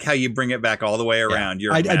 Yeah. I like how you bring it back all the way around. Yeah.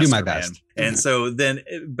 You're I do my best. And so then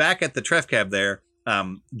back at the Treff Cab there,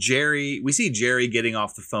 we see Jerry getting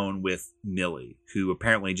off the phone with Millie, who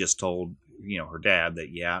apparently just told, her dad that,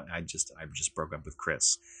 I just broke up with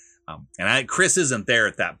Chris. And Chris isn't there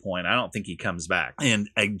at that point. I don't think he comes back. And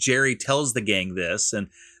Jerry tells the gang this, and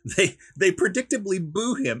they predictably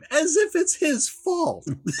boo him as if it's his fault.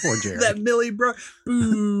 Poor Jerry. That Millie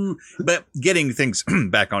boo. But getting things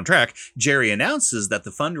back on track, Jerry announces that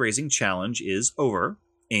the fundraising challenge is over,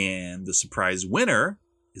 and the surprise winner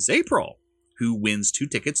is April, who wins 2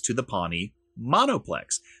 tickets to the Pawnee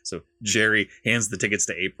Monoplex. So Jerry hands the tickets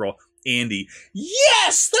to April. Andy,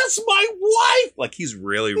 yes, that's my wife. Like, he's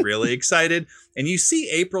really, really excited. And you see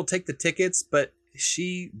April take the tickets, but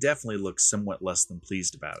she definitely looks somewhat less than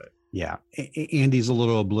pleased about it. Yeah. Andy's a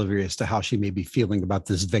little oblivious to how she may be feeling about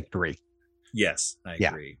this victory. Yes, I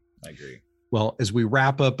agree. Well, as we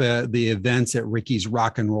wrap up the events at Ricky's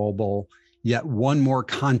Rock and Roll Bowl, yet one more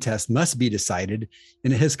contest must be decided,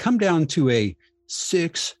 and it has come down to a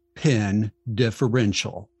 6-pin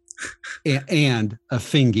differential. And a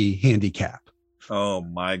fingy handicap. Oh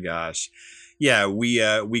my gosh. Yeah,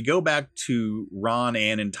 we go back to Ron,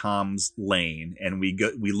 Ann, and Tom's lane, and we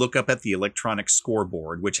look up at the electronic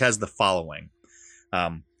scoreboard, which has the following.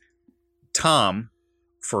 Tom,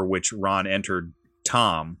 for which Ron entered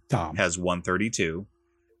Tom. Has 132.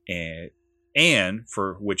 And Ann,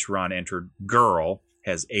 for which Ron entered girl,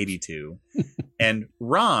 has 82. And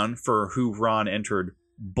Ron, for who Ron entered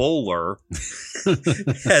bowler,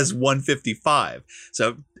 has 155.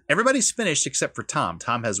 So everybody's finished except for Tom.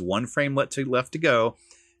 Tom has 1 frame left to go.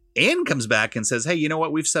 Ann comes back and says, hey, you know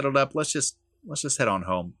what? We've settled up. Let's just head on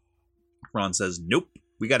home. Ron says, nope,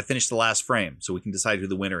 we got to finish the last frame so we can decide who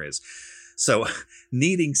the winner is. So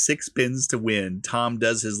needing 6 pins to win, Tom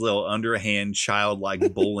does his little underhand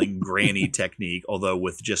childlike bowling granny technique, although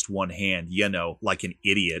with just 1 hand, like an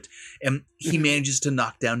idiot. And he manages to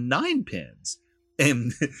knock down 9 pins.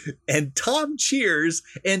 And Tom cheers.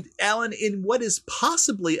 And Alan, in what is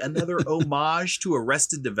possibly another homage to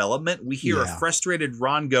Arrested Development, we hear a frustrated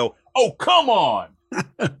Ron go, "Oh, come on!"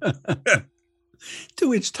 To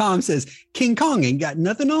which Tom says, "King Kong ain't got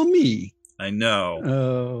nothing on me." I know.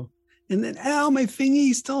 Oh, and then, ow, my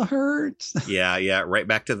fingy still hurts. Yeah, right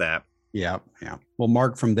back to that. Yeah. Well,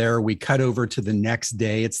 Mark, from there, we cut over to the next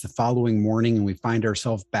day. It's the following morning, and we find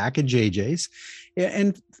ourselves back at JJ's.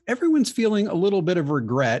 And everyone's feeling a little bit of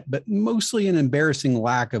regret, but mostly an embarrassing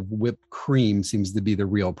lack of whipped cream seems to be the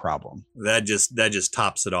real problem. That just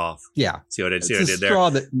tops it off. Yeah. See what I did there?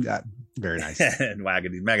 Straw very nice. And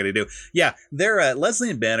waggity do. Yeah, they're Leslie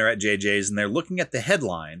and Ben are at JJ's, and they're looking at the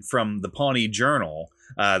headline from the Pawnee Journal,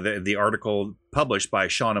 the article published by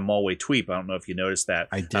Shauna Mulway-Tweep. I don't know if you noticed that.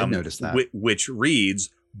 I did notice that. Which reads,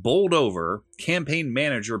 "Bowled over, campaign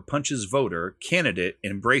manager punches voter, candidate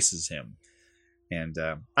embraces him." And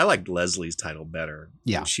I liked Leslie's title better.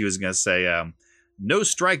 Yeah. She was going to say, "No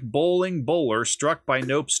strike bowling bowler struck by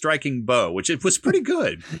nope striking bow," which it was pretty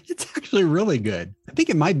good. It's actually really good. I think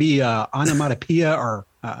it might be onomatopoeia or,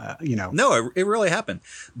 No, it really happened.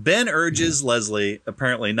 Ben urges Leslie,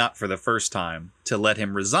 apparently not for the first time, to let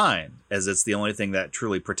him resign, as it's the only thing that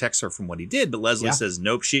truly protects her from what he did. But Leslie says,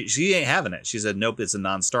 nope, she ain't having it. She said, nope, it's a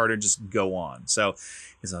non-starter. Just go on. So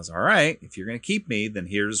he says, all right, if you're going to keep me, then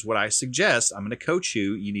here's what I suggest. I'm going to coach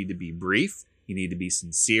you. You need to be brief. You need to be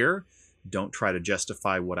sincere. Don't try to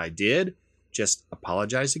justify what I did. Just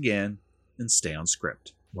apologize again and stay on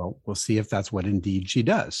script. Well, we'll see if that's what indeed she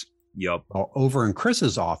does. Yup. Well, over in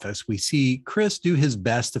Chris's office, we see Chris do his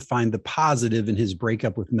best to find the positive in his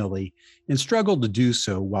breakup with Millie and struggle to do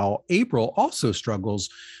so, while April also struggles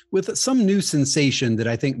with some new sensation that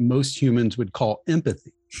I think most humans would call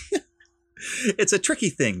empathy. It's a tricky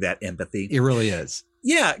thing, that empathy. It really is.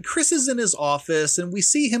 Yeah, Chris is in his office, and we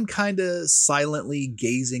see him kind of silently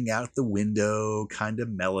gazing out the window, kind of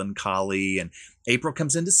melancholy, and April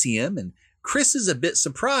comes in to see him, and Chris is a bit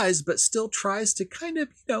surprised, but still tries to kind of,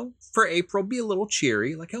 for April, be a little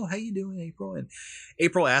cheery, like, oh, how you doing, April? And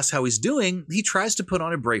April asks how he's doing. He tries to put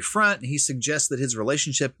on a brave front, and he suggests that his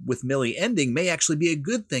relationship with Millie ending may actually be a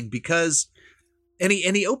good thing because, and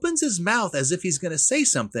he opens his mouth as if he's going to say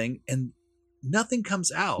something, and nothing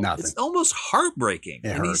comes out. Nothing. It's almost heartbreaking. It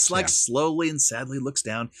and hurts, he's slowly and sadly looks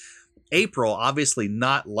down. April, obviously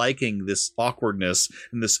not liking this awkwardness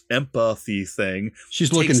and this empathy thing.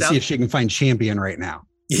 She's looking to see if she can find Champion right now.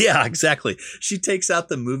 Yeah, exactly. She takes out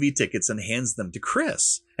the movie tickets and hands them to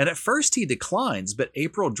Chris. And at first he declines, but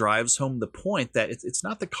April drives home the point that it's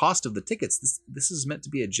not the cost of the tickets. This is meant to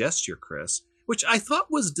be a gesture, Chris, which I thought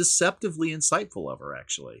was deceptively insightful of her,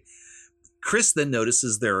 actually. Chris then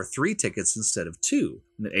notices there are 3 tickets instead of 2.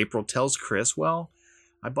 And April tells Chris, well,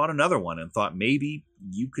 I bought another one and thought maybe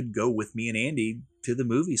you could go with me and Andy to the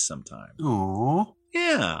movies sometime. Aww.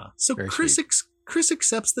 Yeah. So Very Chris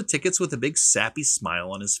accepts the tickets with a big sappy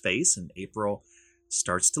smile on his face, and April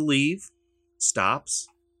starts to leave, stops,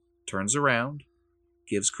 turns around,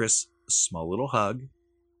 gives Chris a small little hug,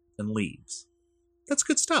 and leaves. That's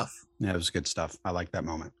good stuff. Yeah, it was good stuff. I like that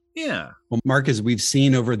moment. Yeah. Well, Mark, as we've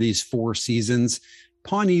seen over these 4 seasons,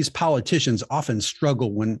 Pawnee's politicians often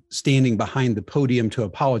struggle when standing behind the podium to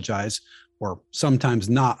apologize, or sometimes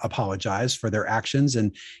not apologize for their actions.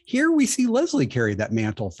 And here we see Leslie carry that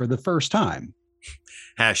mantle for the first time.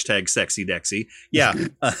 Hashtag sexy Dexy. Yeah.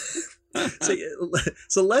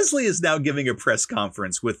 So Leslie is now giving a press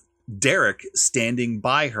conference with Derek standing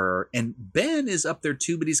by her, and Ben is up there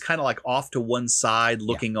too, but he's kind of like off to one side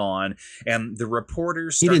looking on, and the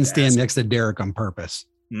reporters he didn't stand next to Derek on purpose.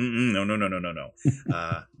 No.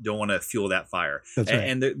 Don't want to fuel that fire. That's right.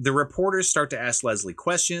 And the reporters start to ask Leslie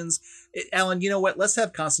questions. Alan, you know what? Let's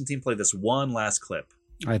have Constantine play this one last clip.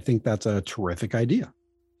 I think that's a terrific idea.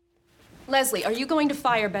 Leslie, are you going to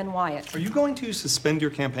fire Ben Wyatt? Are you going to suspend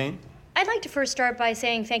your campaign? I'd like to first start by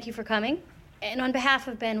saying thank you for coming. And on behalf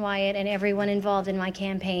of Ben Wyatt and everyone involved in my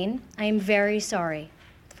campaign, I am very sorry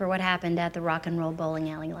for what happened at the Rock and Roll Bowling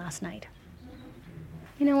Alley last night.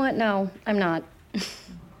 You know what? No, I'm not.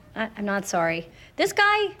 I'm not sorry. This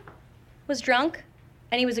guy was drunk,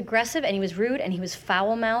 and he was aggressive, and he was rude, and he was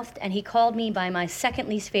foul-mouthed, and he called me by my second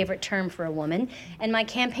least favorite term for a woman, and my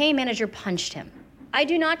campaign manager punched him. I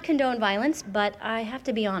do not condone violence, but I have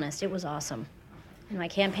to be honest, it was awesome. And my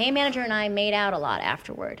campaign manager and I made out a lot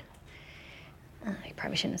afterward. I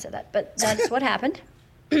probably shouldn't have said that, but that's what happened.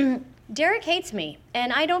 Derek hates me,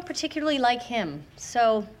 and I don't particularly like him,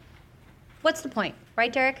 so what's the point,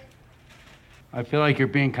 right, Derek? I feel like you're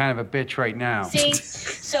being kind of a bitch right now. See?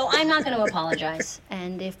 So I'm not going to apologize.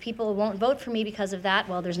 And if people won't vote for me because of that,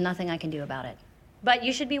 well, there's nothing I can do about it. But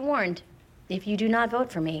you should be warned. If you do not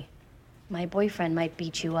vote for me, my boyfriend might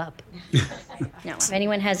beat you up. Now, if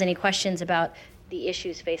anyone has any questions about the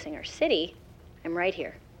issues facing our city, I'm right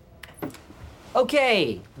here.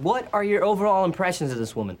 Okay, what are your overall impressions of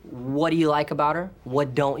this woman? What do you like about her?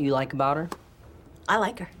 What don't you like about her? I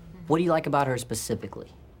like her. What do you like about her specifically?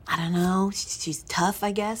 I don't know. She's tough,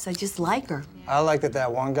 I guess. I just like her. I like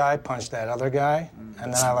that one guy punched that other guy,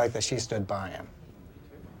 and then I like that she stood by him.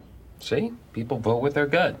 See? People vote with their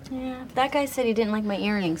gut. Yeah, that guy said he didn't like my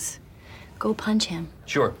earrings. Go punch him.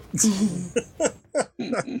 Sure.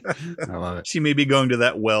 I love it. She may be going to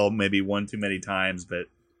that well maybe one too many times, but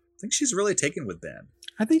I think she's really taken with Ben.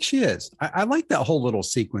 I think she is. I like that whole little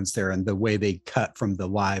sequence there and the way they cut from the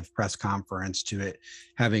live press conference to it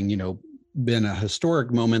having, been a historic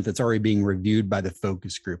moment that's already being reviewed by the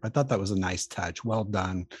focus group. I thought that was a nice touch. Well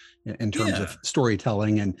done in terms of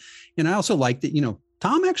storytelling. And I also like that,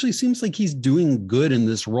 Tom actually seems like he's doing good in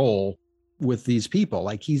this role with these people.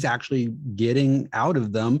 Like he's actually getting out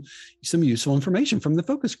of them some useful information from the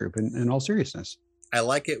focus group in all seriousness. I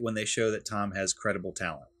like it when they show that Tom has credible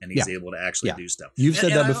talent and he's able to actually do stuff. You've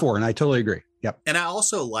said that before, and I totally agree. Yep. And I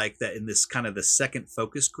also like that in this kind of the second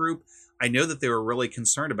focus group, I know that they were really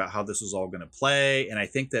concerned about how this was all going to play. And I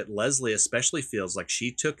think that Leslie especially feels like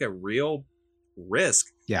she took a real risk.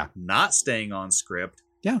 Yeah. Not staying on script.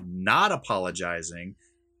 Yeah. Not apologizing.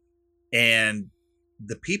 And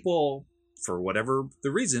the people, for whatever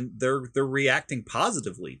the reason, they're reacting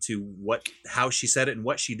positively to how she said it and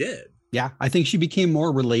what she did. Yeah, I think she became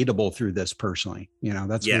more relatable through this personally.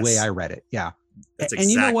 That's the way I read it. Yeah. That's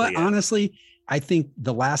and you know what? Honestly, I think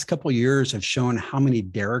the last couple of years have shown how many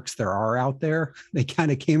Dereks there are out there. They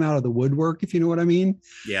kind of came out of the woodwork, if you know what I mean.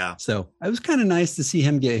 Yeah. So it was kind of nice to see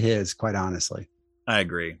him get his, quite honestly. I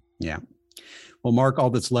agree. Yeah. Well, Mark, all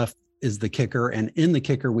that's left is the kicker. And in the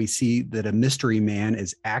kicker, we see that a mystery man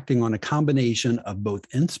is acting on a combination of both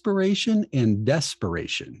inspiration and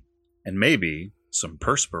desperation. And maybe some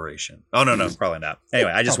perspiration. Oh, no, probably not.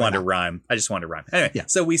 Anyway, I just wanted to rhyme. Anyway,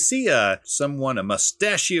 So we see a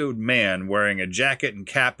mustachioed man wearing a jacket and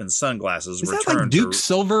cap and sunglasses. Is that like Duke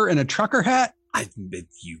Silver in a trucker hat?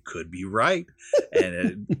 You could be right.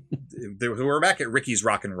 And we're back at Ricky's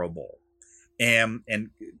Rock and Roll Bowl. And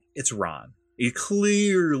it's Ron. He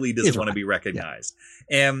clearly doesn't want to be recognized.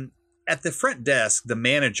 Yeah. And at the front desk, the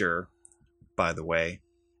manager, by the way,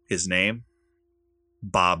 his name,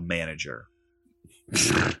 Bob Manager.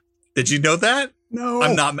 Did you know that? No.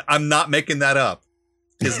 I'm not making that up.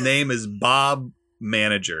 His name is Bob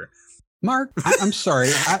Manager. Mark, I'm sorry.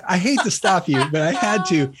 I hate to stop you, but I had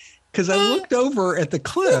to because I looked over at the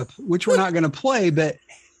clip, which we're not going to play. But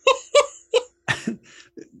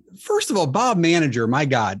first of all, Bob Manager, my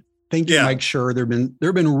God. Thank you, Mike Schur. There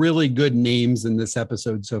have been really good names in this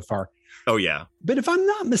episode so far. Oh, yeah. But if I'm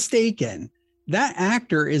not mistaken, that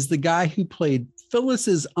actor is the guy who played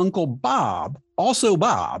Phyllis's Uncle Bob, also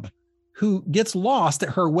Bob, who gets lost at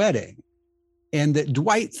her wedding and that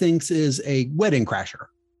Dwight thinks is a wedding crasher.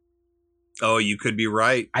 Oh, you could be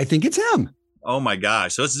right. I think it's him. Oh, my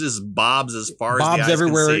gosh. So it's just Bob's as far as Bob's the eyes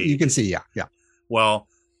everywhere can see. You can see. Yeah. Well,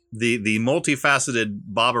 the multifaceted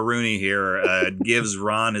Bob-a-Rooney here gives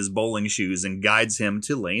Ron his bowling shoes and guides him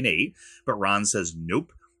to lane 8. But Ron says,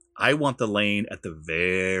 nope. I want the lane at the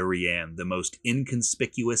very end, the most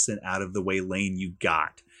inconspicuous and out of the way lane you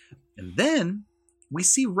got. And then we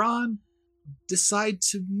see Ron decide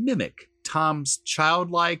to mimic Tom's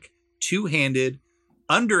childlike, two-handed,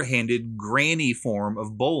 underhanded granny form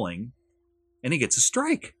of bowling, and he gets a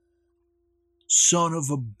strike. Son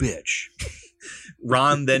of a bitch.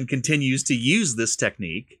 Ron then continues to use this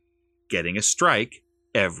technique, getting a strike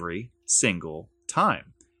every single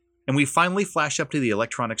time. And we finally flash up to the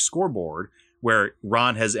electronic scoreboard where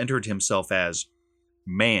Ron has entered himself as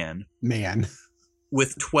man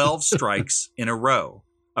with 12 strikes in a row,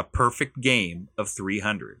 a perfect game of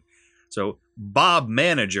 300. So Bob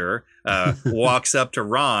Manager walks up to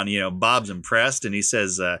Ron. Bob's impressed, and he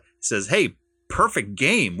says, "Hey, perfect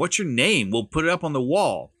game. What's your name? We'll put it up on the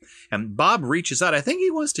wall." And Bob reaches out. I think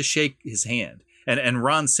he wants to shake his hand. And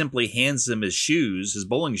Ron simply hands him his shoes, his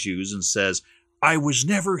bowling shoes, and says, "I was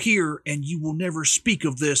never here, and you will never speak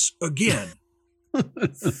of this again."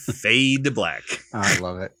 Fade to black. I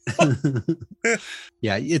love it.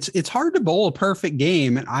 Yeah, it's hard to bowl a perfect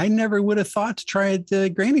game, and I never would have thought to try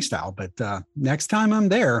it granny style. But next time I'm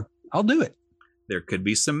there, I'll do it. There could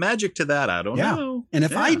be some magic to that. I don't know. And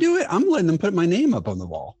if I do it, I'm letting them put my name up on the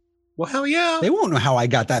wall. Well, hell yeah. They won't know how I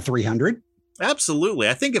got that 300. Absolutely.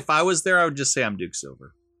 I think if I was there, I would just say I'm Duke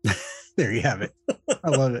Silver. There you have it. I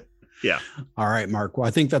love it. Yeah. All right, Mark. Well,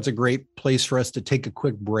 I think that's a great place for us to take a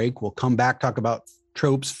quick break. We'll come back, talk about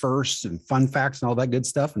tropes first and fun facts and all that good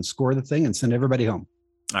stuff and score the thing and send everybody home.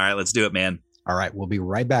 All right, let's do it, man. All right, we'll be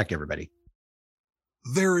right back, everybody.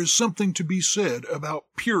 There is something to be said about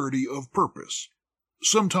purity of purpose.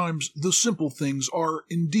 Sometimes the simple things are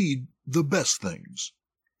indeed the best things.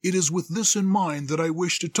 It is with this in mind that I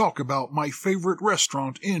wish to talk about my favorite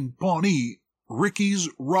restaurant in Pawnee, Ricky's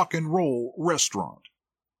Rock and Roll Restaurant.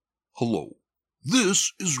 Hello,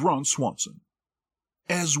 this is Ron Swanson.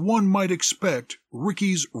 As one might expect,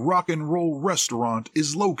 Ricky's Rock and Roll Restaurant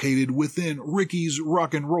is located within Ricky's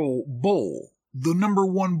Rock and Roll Bowl, the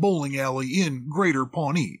 #1 bowling alley in Greater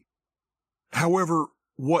Pawnee. However,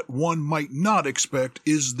 what one might not expect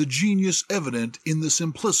is the genius evident in the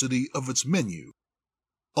simplicity of its menu.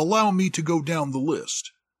 Allow me to go down the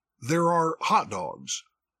list. There are hot dogs.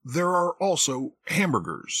 There are also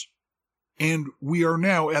hamburgers. And we are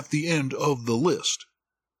now at the end of the list.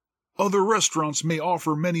 Other restaurants may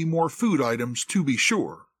offer many more food items, to be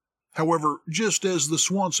sure. However, just as the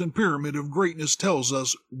Swanson Pyramid of Greatness tells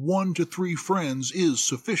us 1 to 3 friends is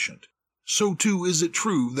sufficient, so too is it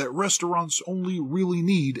true that restaurants only really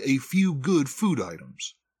need a few good food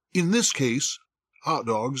items. In this case, hot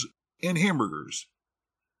dogs and hamburgers.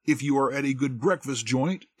 If you are at a good breakfast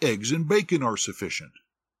joint, eggs and bacon are sufficient.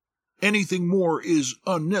 Anything more is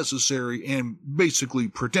unnecessary and basically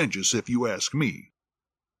pretentious if you ask me.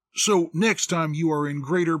 So next time you are in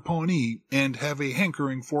Greater Pawnee and have a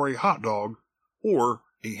hankering for a hot dog or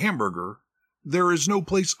a hamburger, there is no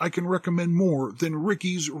place I can recommend more than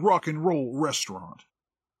Ricky's Rock and Roll Restaurant.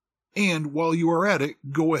 And while you are at it,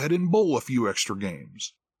 go ahead and bowl a few extra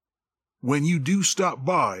games. When you do stop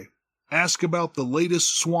by, ask about the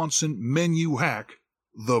latest Swanson menu hack,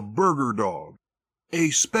 the Burger Dog. A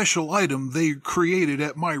special item they created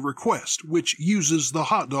at my request, which uses the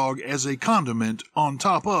hot dog as a condiment on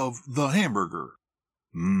top of the hamburger.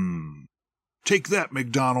 Take that,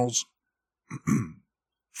 McDonald's.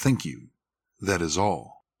 Thank you. That is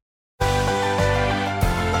all.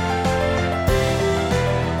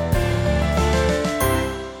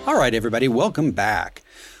 All right, everybody, welcome back.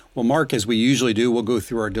 Well, Mark, as we usually do, we'll go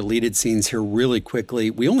through our deleted scenes here really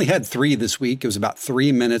quickly. We only had 3 this week. It was about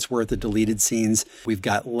 3 minutes worth of deleted scenes. We've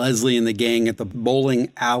got Leslie and the gang at the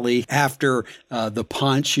bowling alley after the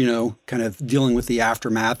punch, you know, kind of dealing with the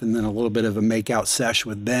aftermath, and then a little bit of a makeout sesh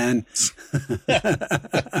with Ben.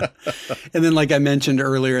 And then, like I mentioned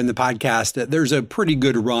earlier in the podcast, there's a pretty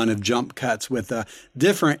good run of jump cuts with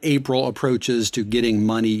different April approaches to getting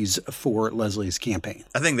monies for Leslie's campaign.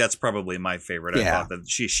 I think that's probably my favorite. Yeah. I thought that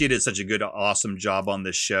she did such a good, awesome job on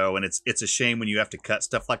this show, and it's a shame when you have to cut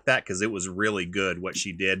stuff like that because it was really good what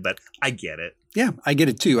she did, but I get it. Yeah, I get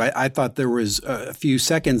it too. I thought there was a few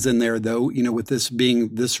seconds in there, though, you know, with this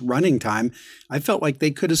being this running time, I felt like they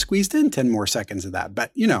could have squeezed in 10 more seconds of that, but,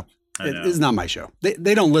 you know, it's not my show.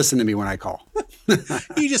 They don't listen to me when I call.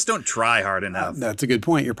 You just don't try hard enough. That's a good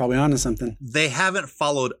point. You're probably onto something. They haven't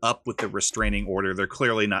followed up with the restraining order. They're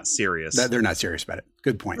clearly not serious. They're not serious about it.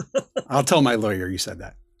 Good point. I'll tell my lawyer you said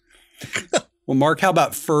that. Well, Mark, how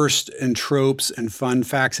about first and tropes and fun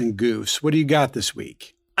facts and goofs? What do you got this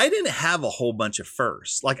week? I didn't have a whole bunch of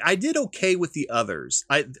firsts. Like, I did okay with the others.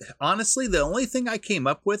 Honestly, the only thing I came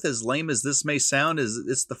up with, as lame as this may sound, is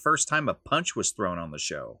it's the first time a punch was thrown on the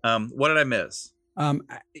show. What did I miss?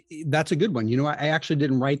 That's a good one. You know, I actually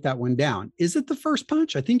didn't write that one down. Is it the first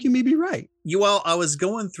punch? I think you may be right. Well, I was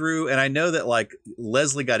going through, and I know that like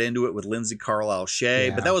Leslie got into it with Lindsay Carlisle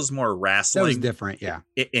Shea, but that was more wrestling. That was different, yeah.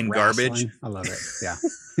 In wrestling. Garbage. I love it.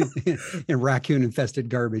 Yeah. In raccoon infested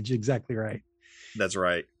garbage. Exactly right. That's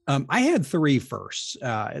right. I had 3 firsts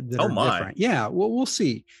that are different. Yeah, well, we'll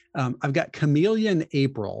see. I've got Camellia and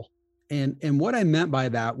April. And what I meant by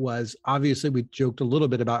that was, obviously, we joked a little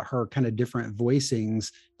bit about her kind of different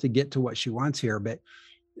voicings to get to what she wants here. But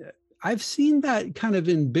I've seen that kind of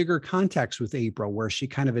in bigger context with April, where she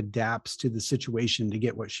kind of adapts to the situation to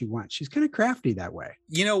get what she wants. She's kind of crafty that way.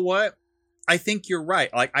 You know what? I think you're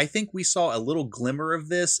right. Like, I think we saw a little glimmer of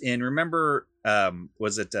this in, remember,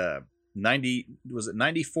 was it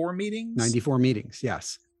 94 meetings? 94 meetings,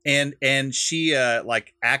 yes. And she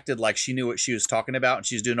like acted like she knew what she was talking about, and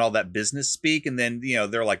she's doing all that business speak, and then, you know,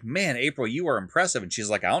 they're like, man, April, you are impressive, and she's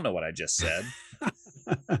like, I don't know what I just said.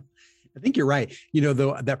 I think you're right. You know,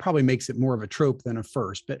 though, that probably makes it more of a trope than a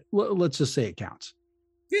first, but let's just say it counts.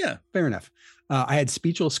 Yeah, fair enough. I had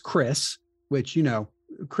speechless Chris, which, you know,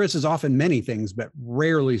 Chris is often many things, but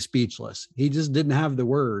rarely speechless. He just didn't have the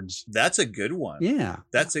words. That's a good one. Yeah.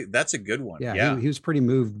 That's a good one. Yeah. He was pretty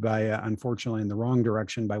moved by, unfortunately, in the wrong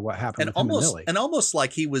direction by what happened with him and Millie. And almost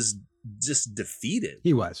like he was just defeated.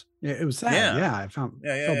 He was. It was sad. Yeah. I felt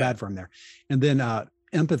bad for him there. And then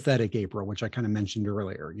empathetic April, which I kind of mentioned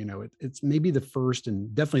earlier. You know, it's maybe the first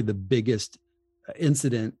and definitely the biggest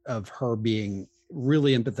incident of her being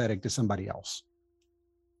really empathetic to somebody else.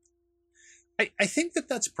 I think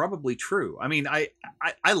that's probably true. I mean,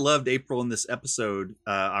 I loved April in this episode.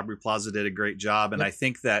 Aubrey Plaza did a great job. And I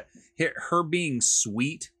think that her being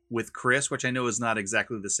sweet with Chris, which I know is not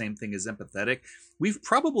exactly the same thing as empathetic, we've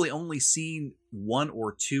probably only seen one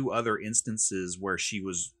or two other instances where she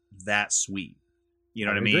was that sweet. You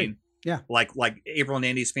know what I mean? Agree. Yeah. Like April and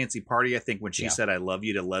Andy's fancy party. I think when she said "I love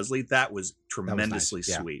you" to Leslie, that was tremendously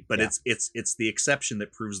nice. sweet. But it's the exception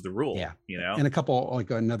that proves the rule. Yeah. You know. And a couple, like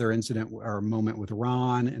another incident or moment with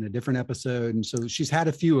Ron in a different episode, and so she's had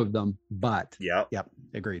a few of them. But yep,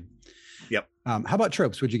 agreed. Yep. How about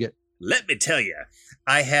tropes? What'd you get? Let me tell you,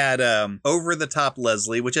 I had over the top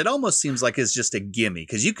Leslie, which it almost seems like is just a gimme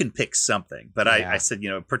because you can pick something. But I said, you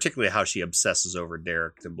know, particularly how she obsesses over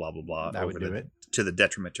Derek and blah blah blah. That would do it. To the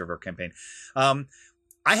detriment of her campaign.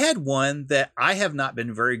 I had one that I have not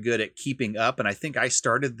been very good at keeping up, and I think I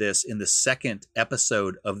started this in the second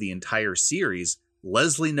episode of the entire series,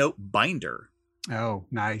 Leslie Note Binder. Oh,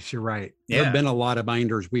 nice. You're right. Yeah. There have been a lot of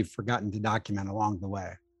binders we've forgotten to document along the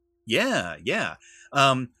way. Yeah.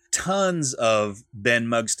 Tons of Ben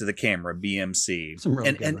Mugs to the Camera, BMC. Some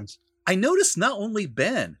really good ones. I noticed not only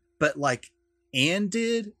Ben, but like Ann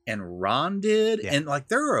did and Ron did. Yeah. And like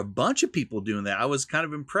there are a bunch of people doing that. I was kind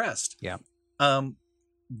of impressed. Yeah.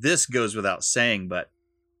 This goes without saying, but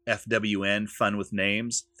FWN, Fun with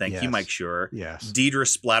Names. Thank you, Mike Schur. Yes. Deidre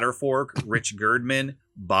Splatterfork, Rich Girdman,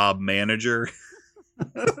 Bob Manager.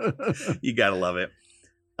 You gotta love it.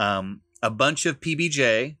 A bunch of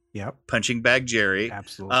PBJ. Yep. Punching Bag Jerry.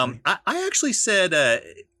 Absolutely. I actually said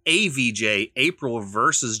AVJ, April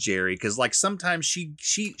versus Jerry, because like sometimes she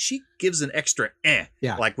gives an extra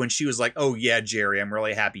Yeah. Like when she was like, "Oh yeah, Jerry, I'm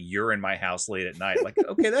really happy you're in my house late at night." Like,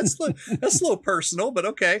 okay, that's a little personal, but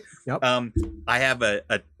okay. Yep. I have a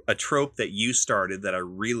trope that you started that I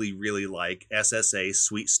really, really like. SSA,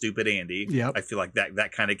 Sweet Stupid Andy. Yep. I feel like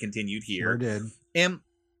that kind of continued here. Sure did. And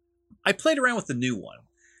I played around with the new one.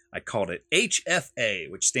 I called it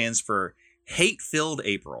HFA, which stands for Hate-Filled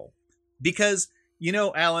April. Because, you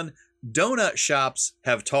know, Alan, donut shops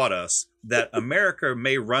have taught us that America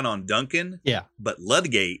may run on Dunkin', but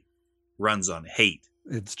Ludgate runs on hate.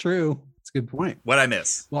 It's true. It's a good point. What'd I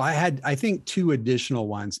miss? Well, I had, I think, two additional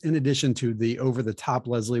ones. In addition to the over-the-top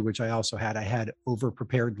Leslie, which I also had, I had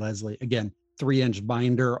over-prepared Leslie. Again, 3-inch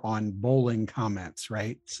binder on bowling comments,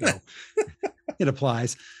 right? So it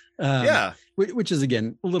applies. Which is,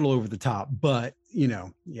 again, a little over the top, but, you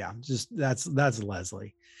know, just that's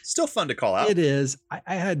Leslie. Still fun to call out. It is.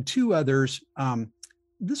 I had two others.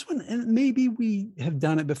 This one, and maybe we have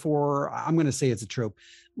done it before. I'm going to say it's a trope.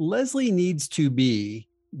 Leslie needs to be ...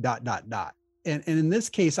 And in this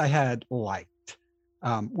case, I had liked.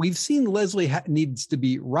 We've seen Leslie needs to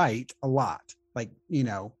be right a lot. Like, you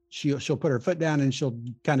know, she'll put her foot down and she'll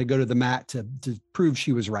kind of go to the mat to prove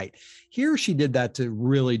she was right. Here, she did that to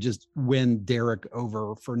really just win Derek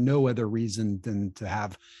over for no other reason than to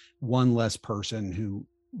have one less person who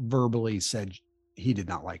verbally said he did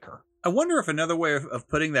not like her. I wonder if another way of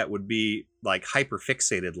putting that would be like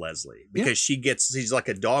hyperfixated Leslie, because she's like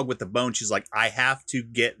a dog with a bone. She's like, I have to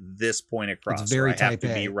get this point across. It's very I have type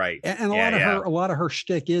to A. be right. And a lot of her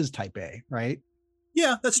shtick is type A, right?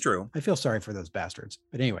 Yeah, that's true. I feel sorry for those bastards.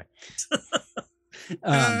 But anyway,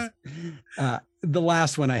 the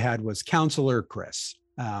last one I had was Counselor Chris.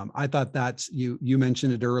 I thought that's, you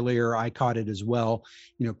mentioned it earlier. I caught it as well.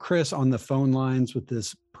 You know, Chris on the phone lines with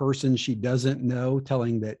this person she doesn't know,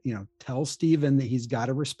 telling that, you know, tell Steven that he's got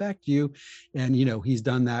to respect you. And, you know, he's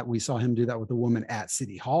done that. We saw him do that with a woman at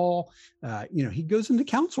City Hall. You know, he goes into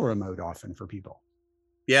counselor mode often for people.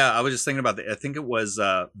 Yeah, I was just thinking about I think it was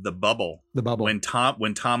the bubble. The bubble. When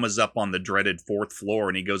Tom was up on the dreaded 4th floor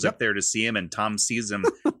and he goes up there to see him, and Tom sees him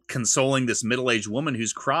consoling this middle-aged woman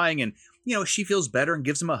who's crying, and you know, she feels better and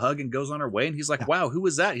gives him a hug and goes on her way, and he's like, "Wow, who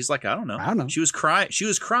was that?" He's like, "I don't know. She was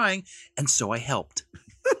crying, and so I helped."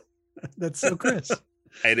 That's so Chris.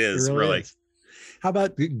 It is, It really. is. How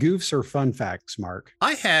about goofs or fun facts, Mark?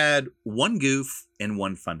 I had one goof and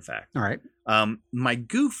one fun fact. All right. My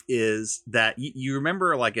goof is that you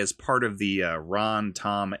remember, like, as part of the Ron,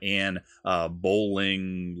 Tom, and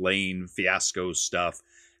bowling lane fiasco stuff,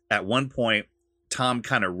 at one point, Tom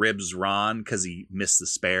kind of ribs Ron because he missed the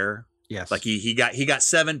spare. Yes. Like he got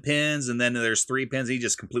 7 pins, and then there's 3 pins. He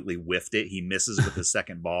just completely whiffed it. He misses with the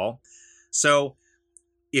second ball. So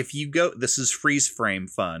if you go, this is freeze frame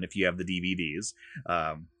fun if you have the DVDs,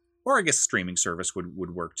 or I guess streaming service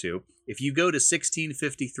would work too. If you go to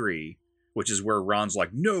 1653, which is where Ron's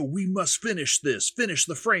like, no, we must finish this. Finish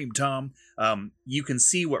the frame, Tom. You can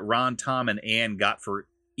see what Ron, Tom, and Ann got for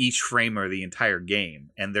each frame of the entire game.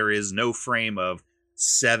 And there is no frame of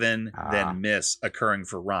 7 then miss occurring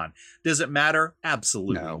for Ron. Does it matter?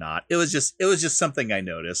 Absolutely not. It was just something I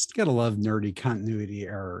noticed. Gotta love nerdy continuity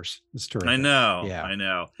errors. It's terrific. I know. Yeah. I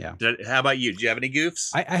know. Yeah. How about you? Do you have any goofs?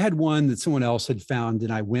 I had one that someone else had found,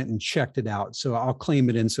 and I went and checked it out. So I'll claim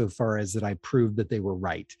it insofar as that I proved that they were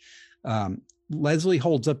right. Leslie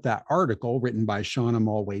holds up that article written by Shauna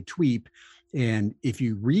Mulway-Tweep, and if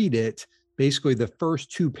you read it, basically the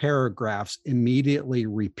first 2 paragraphs immediately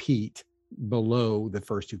repeat below the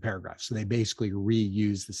first 2 paragraphs. So they basically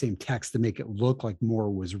reuse the same text to make it look like more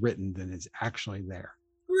was written than is actually there.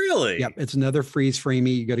 Really? Yep. It's another freeze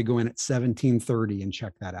framey. You got to go in at 17:30 and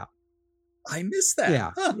check that out. I missed that.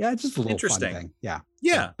 Yeah. Huh. Yeah. It's just a little Interesting. fun thing. Yeah.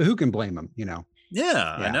 Yeah. But who can blame them?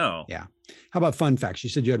 Yeah, I know. Yeah. How about fun facts? You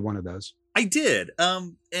said you had one of those. I did.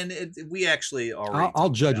 We actually already. I'll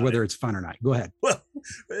judge whether it's fun or not. Go ahead. Well,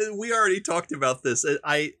 we already talked about this.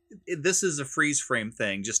 This is a freeze frame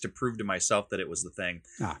thing just to prove to myself that it was the thing.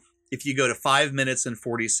 If you go to 5 minutes and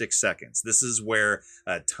 46 seconds, this is where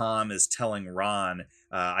Tom is telling Ron,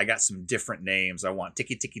 I got some different names. I want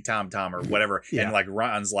Tiki Tiki Tom Tom or whatever. Yeah. And like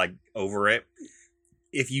Ron's like over it.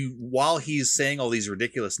 While he's saying all these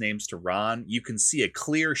ridiculous names to Ron, you can see a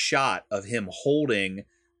clear shot of him holding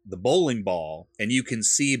the bowling ball, and you can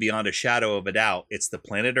see beyond a shadow of a doubt, it's the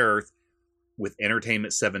Planet Earth with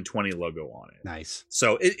Entertainment 720 logo on it. Nice.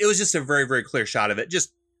 So it was just a very, very clear shot of it.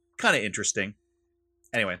 Just kind of interesting.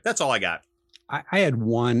 Anyway, that's all I got. I had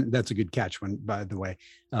one. That's a good catch one, by the way.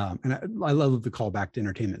 And I love the callback to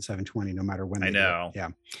Entertainment 720, no matter when. I know.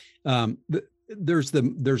 Yeah. There's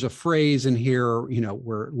a phrase in here,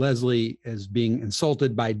 where Leslie is being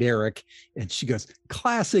insulted by Derek, and she goes,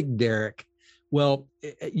 "Classic Derek." Well,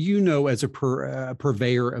 as a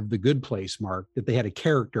purveyor of The Good Place, Mark, that they had a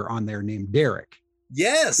character on there named Derek.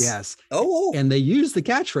 Yes. Oh. And they used the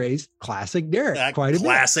catchphrase "Classic Derek" quite a bit.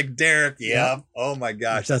 Classic Derek. Yeah. Oh my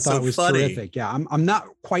gosh, Which I that's thought so was funny. terrific. Yeah, I'm not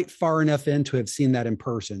quite far enough in to have seen that in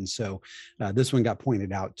person, so this one got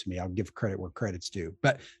pointed out to me. I'll give credit where credit's due.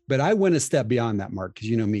 But I went a step beyond that, Mark, because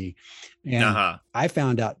you know me, and I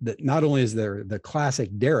found out that not only is there the Classic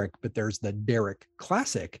Derek, but there's the Derek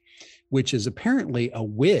Classic, which is apparently a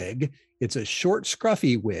wig. It's a short,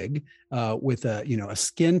 scruffy wig with a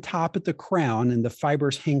skin top at the crown, and the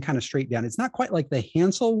fibers hang kind of straight down. It's not quite like the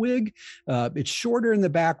Hansel wig. It's shorter in the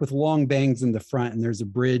back with long bangs in the front, and there's a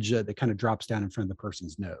bridge that kind of drops down in front of the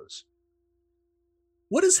person's nose.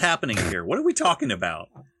 What is happening here? What are we talking about?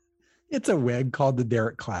 It's a wig called the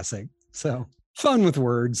Derek Classic. So fun with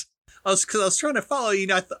words. I was trying to follow you.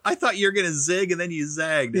 I thought you were going to zig, and then you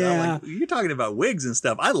zagged. Yeah. You're talking about wigs and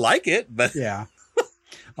stuff. I like it, but yeah.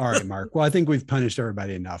 All right, Mark. Well, I think we've punished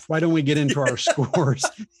everybody enough. Why don't we get into our scores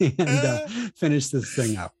and finish this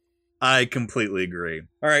thing up? I completely agree.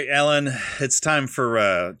 All right, Ellen, it's time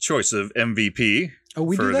for choice of MVP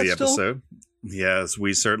for do that the still? episode. Yes,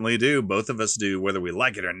 we certainly do. Both of us do, whether we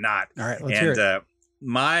like it or not. All right, let's hear it.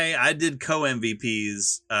 I did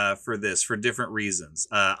co-MVPs for this for different reasons.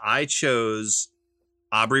 I chose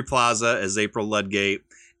Aubrey Plaza as April Ludgate,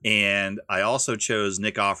 and I also chose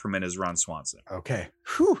Nick Offerman as Ron Swanson. Okay.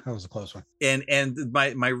 Whew, that was a close one. And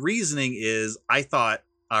my reasoning is I thought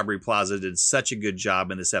Aubrey Plaza did such a good job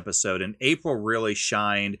in this episode, and April really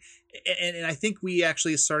shined. And I think we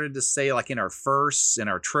actually started to say, like in our firsts and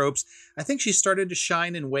our tropes, I think she started to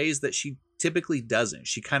shine in ways that she typically doesn't.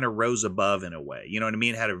 She kind of rose above in a way. You know what I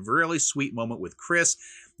mean? Had a really sweet moment with Chris.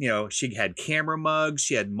 She had camera mugs.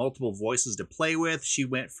 She had multiple voices to play with. She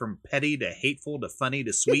went from petty to hateful to funny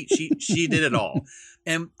to sweet. She did it all.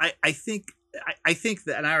 And I think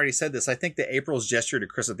that, and I already said this, I think that April's gesture to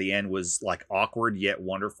Chris at the end was like awkward yet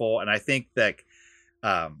wonderful. And I think that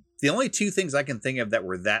the only two things I can think of that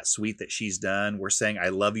were that sweet that she's done were saying I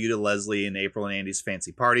love you to Leslie and April and Andy's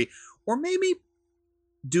fancy party, or maybe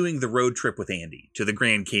doing the road trip with Andy to the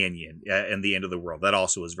Grand Canyon and the end of the world. That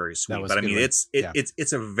also was very sweet. But I mean, it's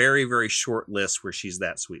a very, very short list where she's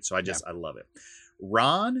that sweet. So I love it.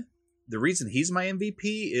 Ron, the reason he's my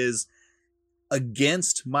MVP is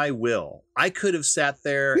against my will. I could have sat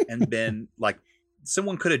there and been like,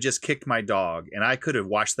 someone could have just kicked my dog and I could have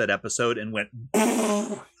watched that episode and went,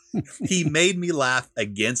 he made me laugh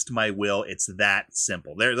against my will. It's that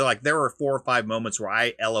simple. There were 4 or 5 moments where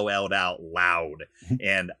I LOL'd out loud,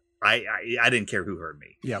 and I didn't care who heard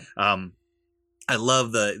me. Yep. I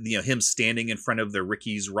love him standing in front of the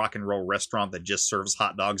Ricky's Rock and Roll restaurant that just serves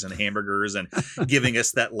hot dogs and hamburgers and giving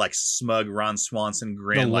us that like smug Ron Swanson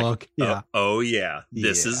grin. The like, look, yeah. Oh yeah,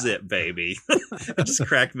 this is it, baby. It just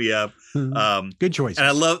cracked me up. Good choice. And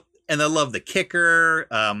I love the kicker.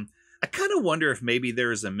 I kind of wonder if maybe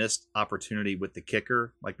there is a missed opportunity with the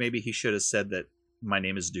kicker. Like maybe he should have said that my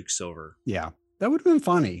name is Duke Silver. Yeah, that would have been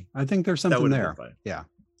funny. I think there's something there. Yeah.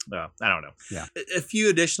 I don't know. Yeah. A few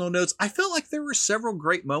additional notes. I felt like there were several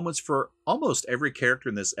great moments for almost every character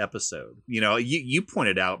in this episode. You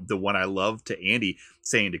pointed out the one I love to Andy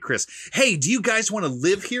saying to Chris, "Hey, do you guys want to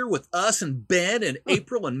live here with us and Ben and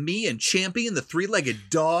April and me and Champion, the three-legged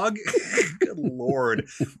dog?" Good Lord.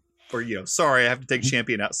 Or, sorry, I have to take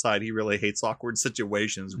Champion outside. He really hates awkward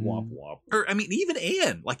situations. Womp womp. Or, I mean, even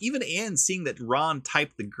Anne seeing that Ron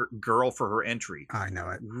typed the girl for her entry. I know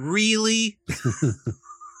it. Really?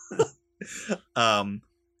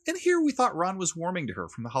 And here we thought Ron was warming to her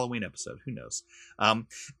from the Halloween episode. Who knows?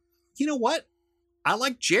 You know what? I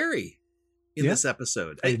like Jerry in this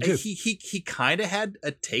episode. He kind of had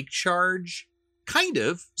a take charge,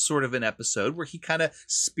 sort of an episode where he kind of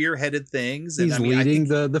spearheaded things. He's leading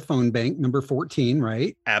the phone bank, number 14,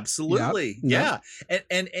 right? Absolutely. Yep. Yeah.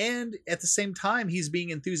 And at the same time, he's being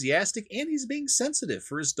enthusiastic and he's being sensitive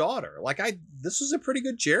for his daughter. This was a pretty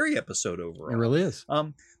good Jerry episode overall. It really is.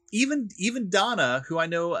 Even Donna, who I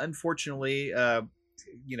know, unfortunately, Retta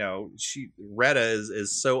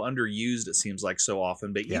is so underused, it seems like so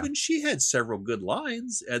often, but even she had several good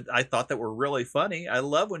lines and I thought that were really funny. I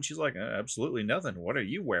love when she's like, absolutely nothing. What are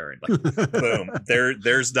you wearing? Like, boom,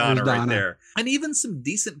 there's Donna right there. And even some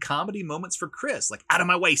decent comedy moments for Chris, like, out of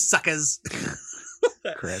my way, suckers.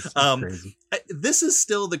 Chris, crazy. This is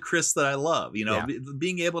still the Chris that I love,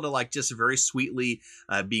 being able to like just very sweetly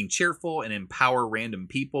being cheerful and empower random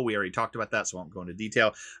people. We already talked about that, so I won't go into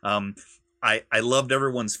detail. I loved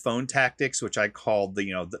everyone's phone tactics, which I called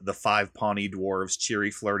the 5 Pawnee dwarves: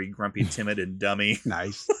 cheery, flirty, grumpy, timid, and dummy.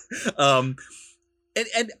 Nice. And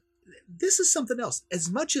this is something else. As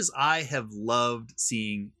much as I have loved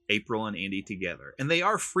seeing April and Andy together, and they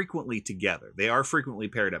are frequently together, they are frequently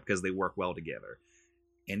paired up because they work well together.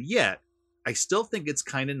 And yet, I still think it's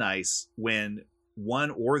kind of nice when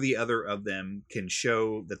one or the other of them can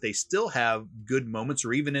show that they still have good moments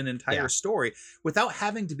or even an entire story without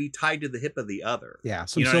having to be tied to the hip of the other. Yeah,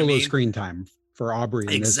 some solo screen time for Aubrey.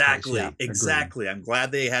 Exactly. I'm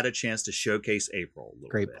glad they had a chance to showcase April a little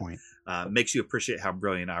bit. Great point. Makes you appreciate how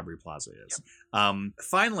brilliant Aubrey Plaza is. Yep.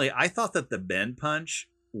 Finally, I thought that the Ben punch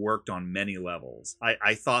worked on many levels.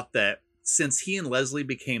 I thought that since he and Leslie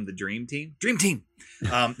became the dream team,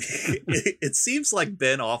 it seems like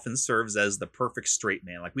Ben often serves as the perfect straight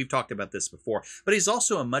man. Like we've talked about this before, but he's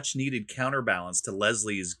also a much needed counterbalance to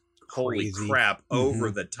Leslie's holy crap,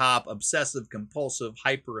 over the top, obsessive, compulsive,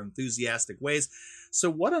 hyper enthusiastic ways.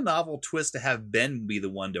 So what a novel twist to have Ben be the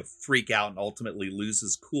one to freak out and ultimately lose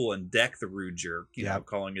his cool and deck the rude jerk,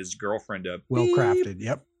 calling his girlfriend a well crafted.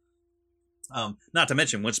 Yep. Not to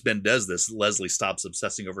mention, once Ben does this, Leslie stops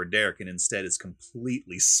obsessing over Derek and instead is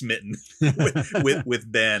completely smitten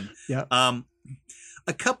with Ben. Yeah.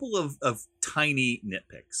 A couple of tiny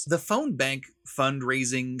nitpicks. The phone bank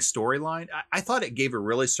fundraising storyline, I thought it gave a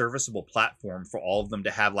really serviceable platform for all of them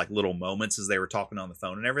to have like little moments as they were talking on the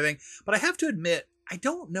phone and everything. But I have to admit, I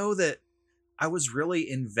don't know that I was really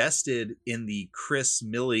invested in the Chris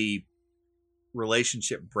Millie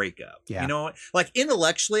relationship breakup. Yeah. Like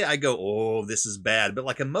intellectually I go, oh, this is bad, but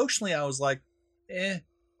like emotionally I was like,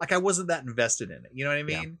 like I wasn't that invested in it. You know what I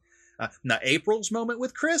mean? Yeah. Now April's moment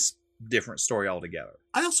with Chris, different story altogether.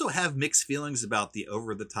 I also have mixed feelings about the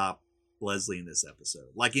over the top Leslie in this episode.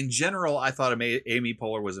 Like in general, I thought Amy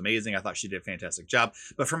Poehler was amazing. I thought she did a fantastic job,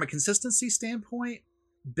 but from a consistency standpoint,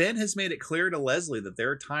 Ben has made it clear to Leslie that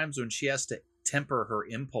there are times when she has to temper her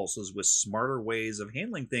impulses with smarter ways of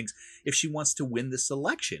handling things if she wants to win this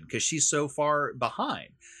election, because she's so far behind.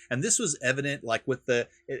 And this was evident like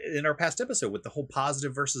in our past episode with the whole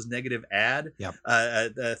positive versus negative ad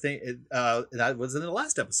thing that was in the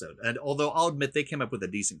last episode. And although I'll admit they came up with a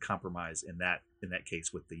decent compromise in that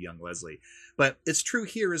case with the young Leslie, but it's true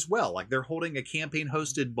here as well. Like they're holding a campaign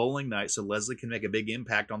hosted bowling night so Leslie can make a big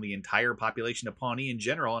impact on the entire population of Pawnee in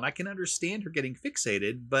general. And I can understand her getting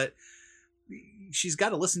fixated, but she's got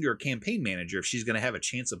to listen to her campaign manager if she's going to have a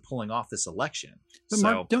chance of pulling off this election. But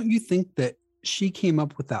Mark, don't you think that she came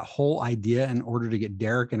up with that whole idea in order to get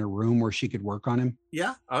Derek in a room where she could work on him?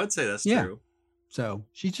 Yeah, I would say that's true. So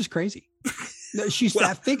she's just crazy. She's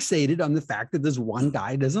that fixated on the fact that this one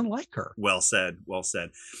guy doesn't like her. Well said.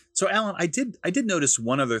 So Alan, I did notice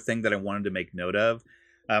one other thing that I wanted to make note of.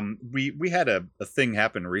 We had a thing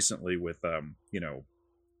happen recently with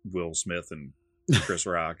Will Smith and Chris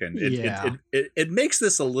Rock, and it makes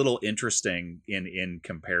this a little interesting in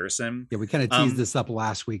comparison. Yeah, we kind of teased this up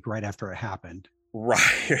last week right after it happened.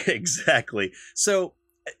 Right, exactly. So,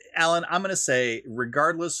 Alan, I'm going to say,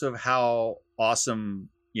 regardless of how awesome,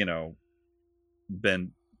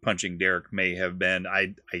 Ben punching Derek may have been,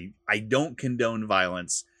 I don't condone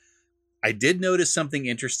violence. I did notice something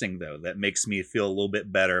interesting, though, that makes me feel a little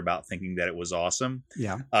bit better about thinking that it was awesome.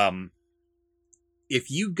 Yeah. If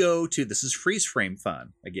you go to, this is freeze frame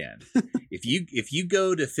fun again. if you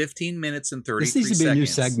go to 15 minutes and 33 seconds. This needs to be a new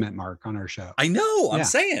segment, Mark, on our show. I know. I'm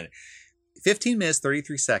saying 15 minutes,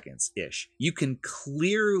 33 seconds ish. You can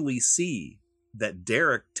clearly see that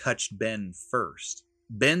Derek touched Ben first.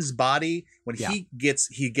 Ben's body, when he gets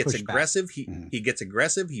aggressive, he gets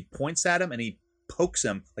aggressive. He points at him and he pokes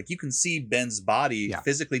him. Like, you can see Ben's body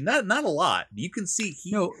physically, not a lot. You can see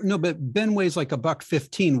no, but Ben weighs like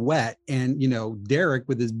 $115 wet, and Derek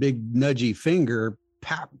with his big nudgy finger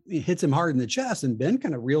hits him hard in the chest, and Ben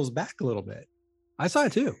kind of reels back a little bit. I saw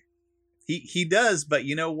it too. He does, but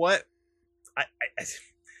you know what? I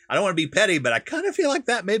don't want to be petty, but I kind of feel like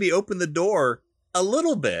that maybe opened the door a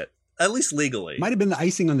little bit, at least legally. Might have been the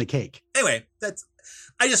icing on the cake. Anyway,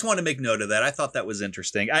 I just want to make note of that. I thought that was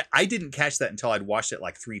interesting. I didn't catch that until I'd watched it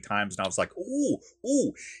like 3 times, and I was like,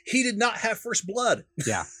 ooh, he did not have first blood.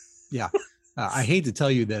 Yeah. I hate to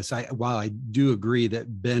tell you this. While I do agree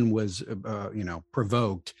that Ben was,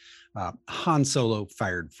 provoked, Han Solo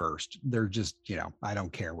fired first. They're just, I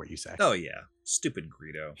don't care what you say. Oh, yeah. Stupid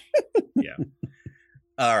Greedo. Yeah.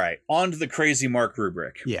 All right. On to the Crazy Mark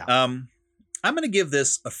rubric. Yeah. I'm going to give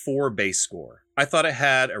this a 4 base score. I thought it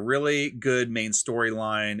had a really good main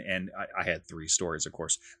storyline, and I had 3 stories, of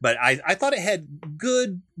course, but I thought it had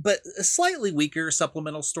good, but slightly weaker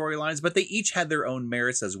supplemental storylines, but they each had their own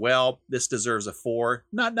merits as well. This deserves a 4.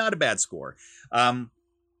 Not a bad score. I'm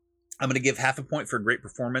going to give half a point for great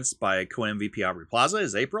performance by co-MVP Aubrey Plaza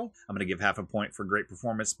as April. I'm going to give half a point for great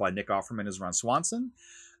performance by Nick Offerman as Ron Swanson.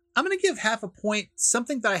 I'm going to give half a point,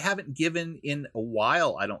 something that I haven't given in a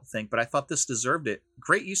while, I don't think, but I thought this deserved it.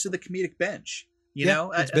 Great use of the comedic bench.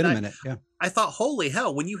 It's been a minute. Yeah. I thought, holy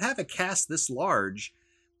hell, when you have a cast this large,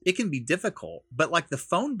 it can be difficult. But like the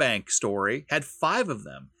phone bank story had 5 of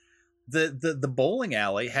them. The bowling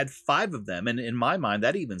alley had 5 of them. And in my mind,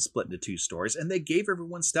 that even split into 2 stories, and they gave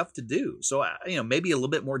everyone stuff to do. So, maybe a little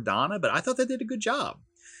bit more Donna, but I thought they did a good job.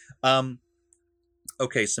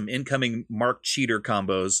 Okay, some incoming Mark Cheater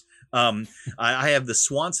combos. I have the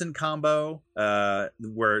Swanson combo,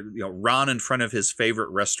 where Ron in front of his favorite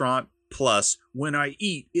restaurant, plus when I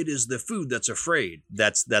eat, it is the food that's afraid.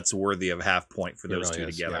 That's worthy of half point for those two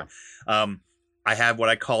together. Yeah. I have what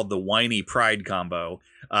I call the whiny pride combo.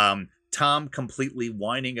 Tom completely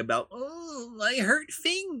whining about, I hurt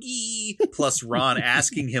fingy. Plus Ron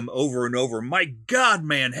asking him over and over, my God,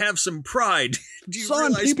 man, have some pride. Do you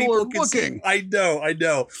realize people are looking? I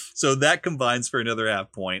know. So that combines for another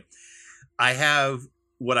half point. I have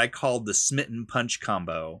what I call the smitten punch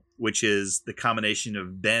combo, which is the combination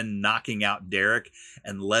of Ben knocking out Derek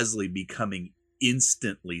and Leslie becoming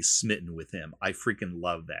instantly smitten with him. I freaking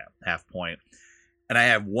love that half point. And I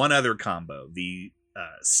have one other combo, the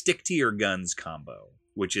stick to your guns combo,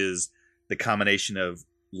 which is the combination of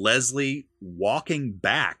Leslie walking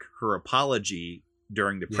back her apology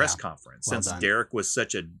during the press conference, since Derek was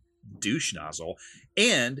such a douche nozzle,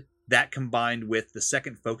 and that combined with the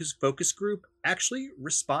second focus group actually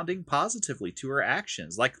responding positively to her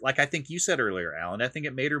actions. Like I think you said earlier, Alan, I think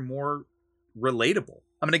it made her more relatable.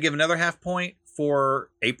 I'm going to give another half point for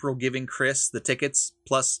April giving Chris the tickets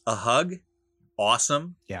plus a hug.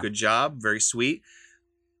 Awesome. Yeah. Good job. Very sweet.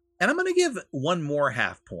 And I'm going to give one more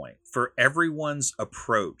half point for everyone's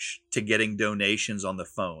approach to getting donations on the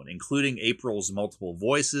phone, including April's multiple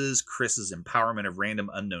voices, Chris's empowerment of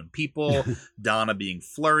random unknown people, Donna being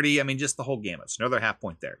flirty. I mean, just the whole gamut. So another half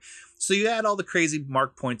point there. So you add all the crazy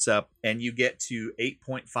Mark points up and you get to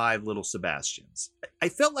 8.5 Little Sebastians. I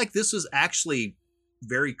felt like this was actually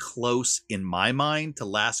very close in my mind to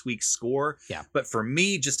last week's score. Yeah. But for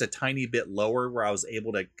me, just a tiny bit lower, where I was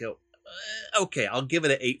able to go, okay, I'll give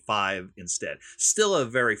it an 8.5 instead. Still a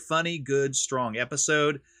very funny, good, strong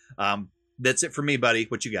episode. That's it for me, buddy.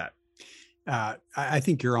 What you got? I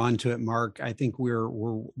think you're on to it, Mark. I think we're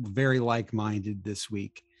very like-minded this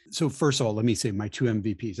week. So first of all, let me say my 2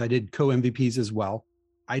 MVPs. I did co-MVPs as well.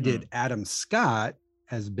 I did Adam Scott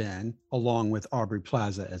as Ben, along with Aubrey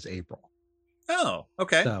Plaza as April. Oh,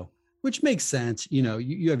 okay. So Which makes sense. You know,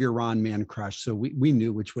 you have your Ron man crush, so we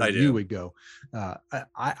knew which way you would go.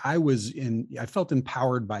 I felt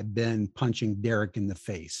empowered by Ben punching Derek in the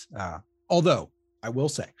face. Although I will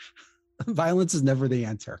say, violence is never the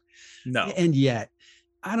answer. No. And yet,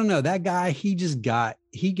 I don't know, that guy, he got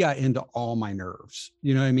into all my nerves.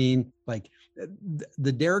 You know what I mean? Like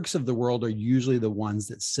the Derek's of the world are usually the ones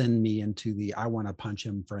that send me into the I want to punch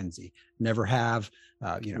him frenzy. Never have,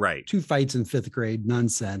 right. 2 fights in 5th grade,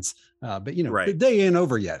 nonsense. But the day ain't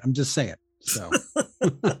over yet. I'm just saying. So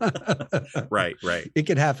right. It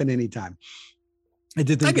could happen anytime. I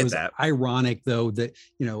did think it was that. Ironic, though, that,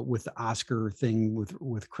 with the Oscar thing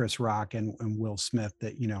with Chris Rock and Will Smith,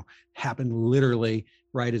 that, happened literally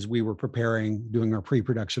right as we were doing our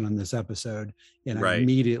pre-production on this episode. And I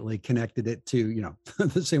immediately connected it to,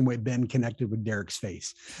 the same way Ben connected with Derek's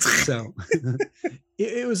face. So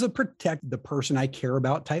it was a protect the person I care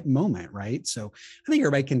about type moment, right? So I think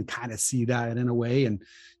everybody can kind of see that in a way. And,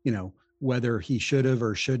 whether he should have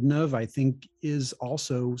or shouldn't have, I think is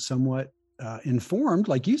also somewhat informed,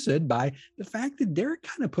 like you said, by the fact that Derek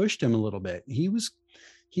kind of pushed him a little bit. He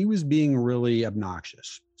was being really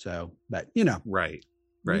obnoxious. So, but right.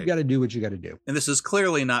 You've got to do what you got to do. And this is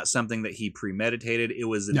clearly not something that he premeditated. It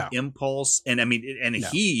was an impulse. And I mean,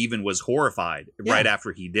 he even was horrified right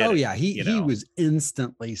after he did it. Oh yeah. He was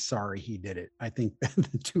instantly sorry he did it. I think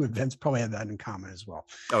the 2 events probably had that in common as well.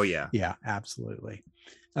 Oh yeah. Yeah, absolutely.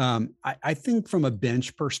 I think from a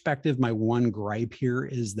bench perspective, my one gripe here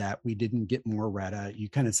is that we didn't get more Retta. You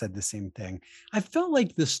kind of said the same thing. I felt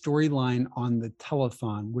like the storyline on the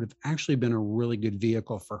telethon would have actually been a really good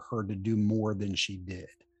vehicle for her to do more than she did.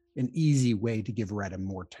 An easy way to give Retta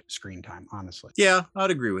more screen time, honestly. Yeah,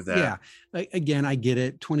 I'd agree with that. Yeah. Again, I get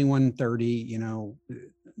it. 21:30,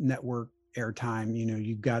 network airtime,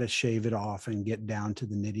 you've got to shave it off and get down to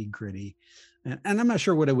the nitty gritty. And I'm not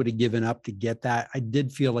sure what I would have given up to get that. I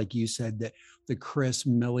did feel like you said that the Chris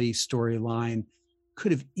Millie storyline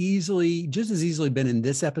could have just as easily been in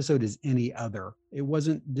this episode as any other. It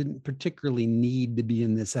didn't particularly need to be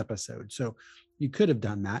in this episode. So you could have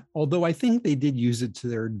done that. Although I think they did use it to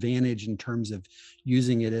their advantage in terms of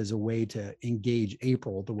using it as a way to engage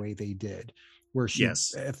April the way they did. Where she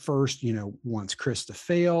at first, wants Chris to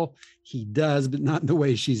fail. He does, but not in the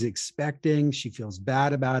way she's expecting. She feels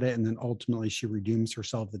bad about it. And then ultimately she redeems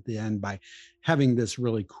herself at the end by having this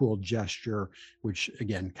really cool gesture, which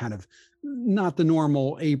again, kind of not the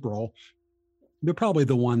normal April, but probably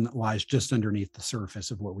the one that lies just underneath the surface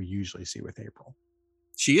of what we usually see with April.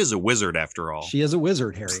 She is a wizard after all. She is a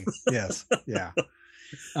wizard, Harry. Yes. Yeah.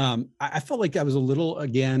 I felt like I was a little,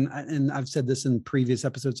 again, and I've said this in previous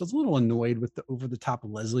episodes, I was a little annoyed with the over the top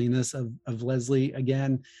Leslie-ness of Leslie.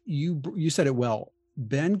 Again, you said it well.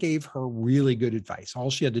 Ben gave her really good advice. All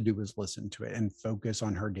she had to do was listen to it and focus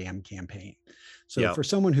on her damn campaign. So for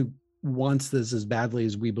someone who wants this as badly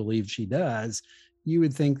as we believe she does, you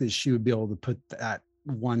would think that she would be able to put that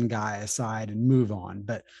one guy aside and move on.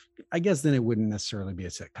 But I guess then it wouldn't necessarily be a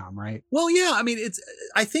sitcom, right? Well, yeah. I mean,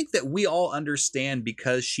 I think that we all understand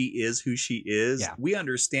because she is who she is. Yeah. We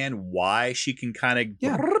understand why she can kind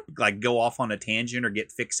of go off on a tangent or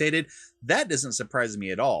get fixated. That doesn't surprise me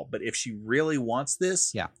at all. But if she really wants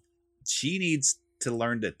this, she needs to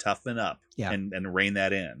learn to toughen up and rein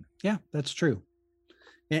that in. Yeah, that's true.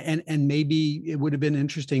 And maybe it would have been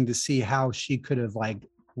interesting to see how she could have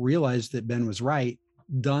realized that Ben was right,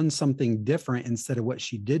 done something different instead of what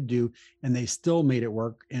she did do, and they still made it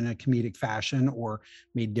work in a comedic fashion or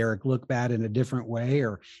made Derek look bad in a different way,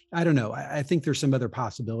 or I don't know. I think there's some other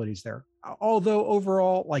possibilities there. Although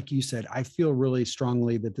overall, like you said, I feel really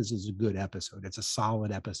strongly that this is a good episode. It's a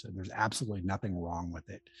solid episode. There's absolutely nothing wrong with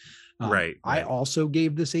it. Right. I also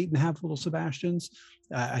gave this 8.5 Little Sebastians.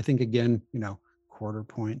 I think, again, quarter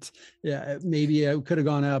points. Yeah, maybe it could have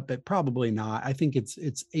gone up, but probably not. I think it's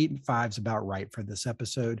 8 and 5's about right for this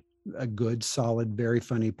episode. A good, solid, very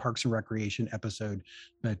funny Parks and Recreation episode,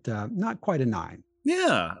 but not quite a 9.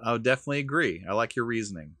 Yeah, I would definitely agree. I like your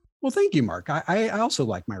reasoning. Well, thank you, Mark. I also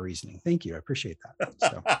like my reasoning. Thank you. I appreciate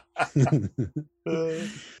that. So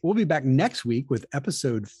we'll be back next week with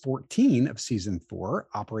episode 14 of season 4,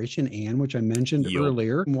 Operation Ann, which I mentioned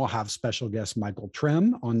earlier. And we'll have special guest Michael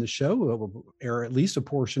Trem on the show. We'll air at least a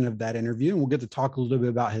portion of that interview, and we'll get to talk a little bit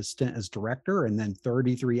about his stint as director, and then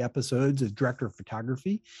 33 episodes as director of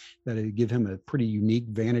photography. That'll give him a pretty unique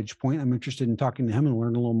vantage point. I'm interested in talking to him and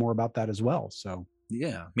learn a little more about that as well. So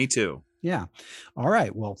yeah, me too. Yeah. All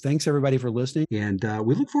right. Well, thanks everybody for listening. And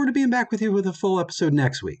we look forward to being back with you with a full episode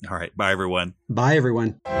next week. All right. Bye, everyone. Bye,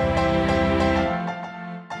 everyone.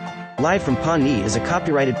 Live from Pawnee is a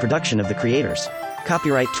copyrighted production of the creators.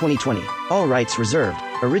 Copyright 2020. All rights reserved.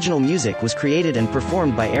 Original music was created and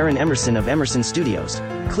performed by Aaron Emerson of Emerson Studios.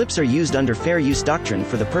 Clips are used under fair use doctrine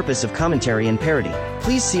for the purpose of commentary and parody.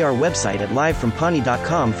 Please see our website at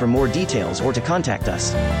livefrompawnee.com for more details or to contact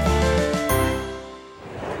us.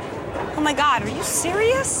 Oh my God, are you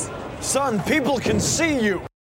serious? Son, people can see you.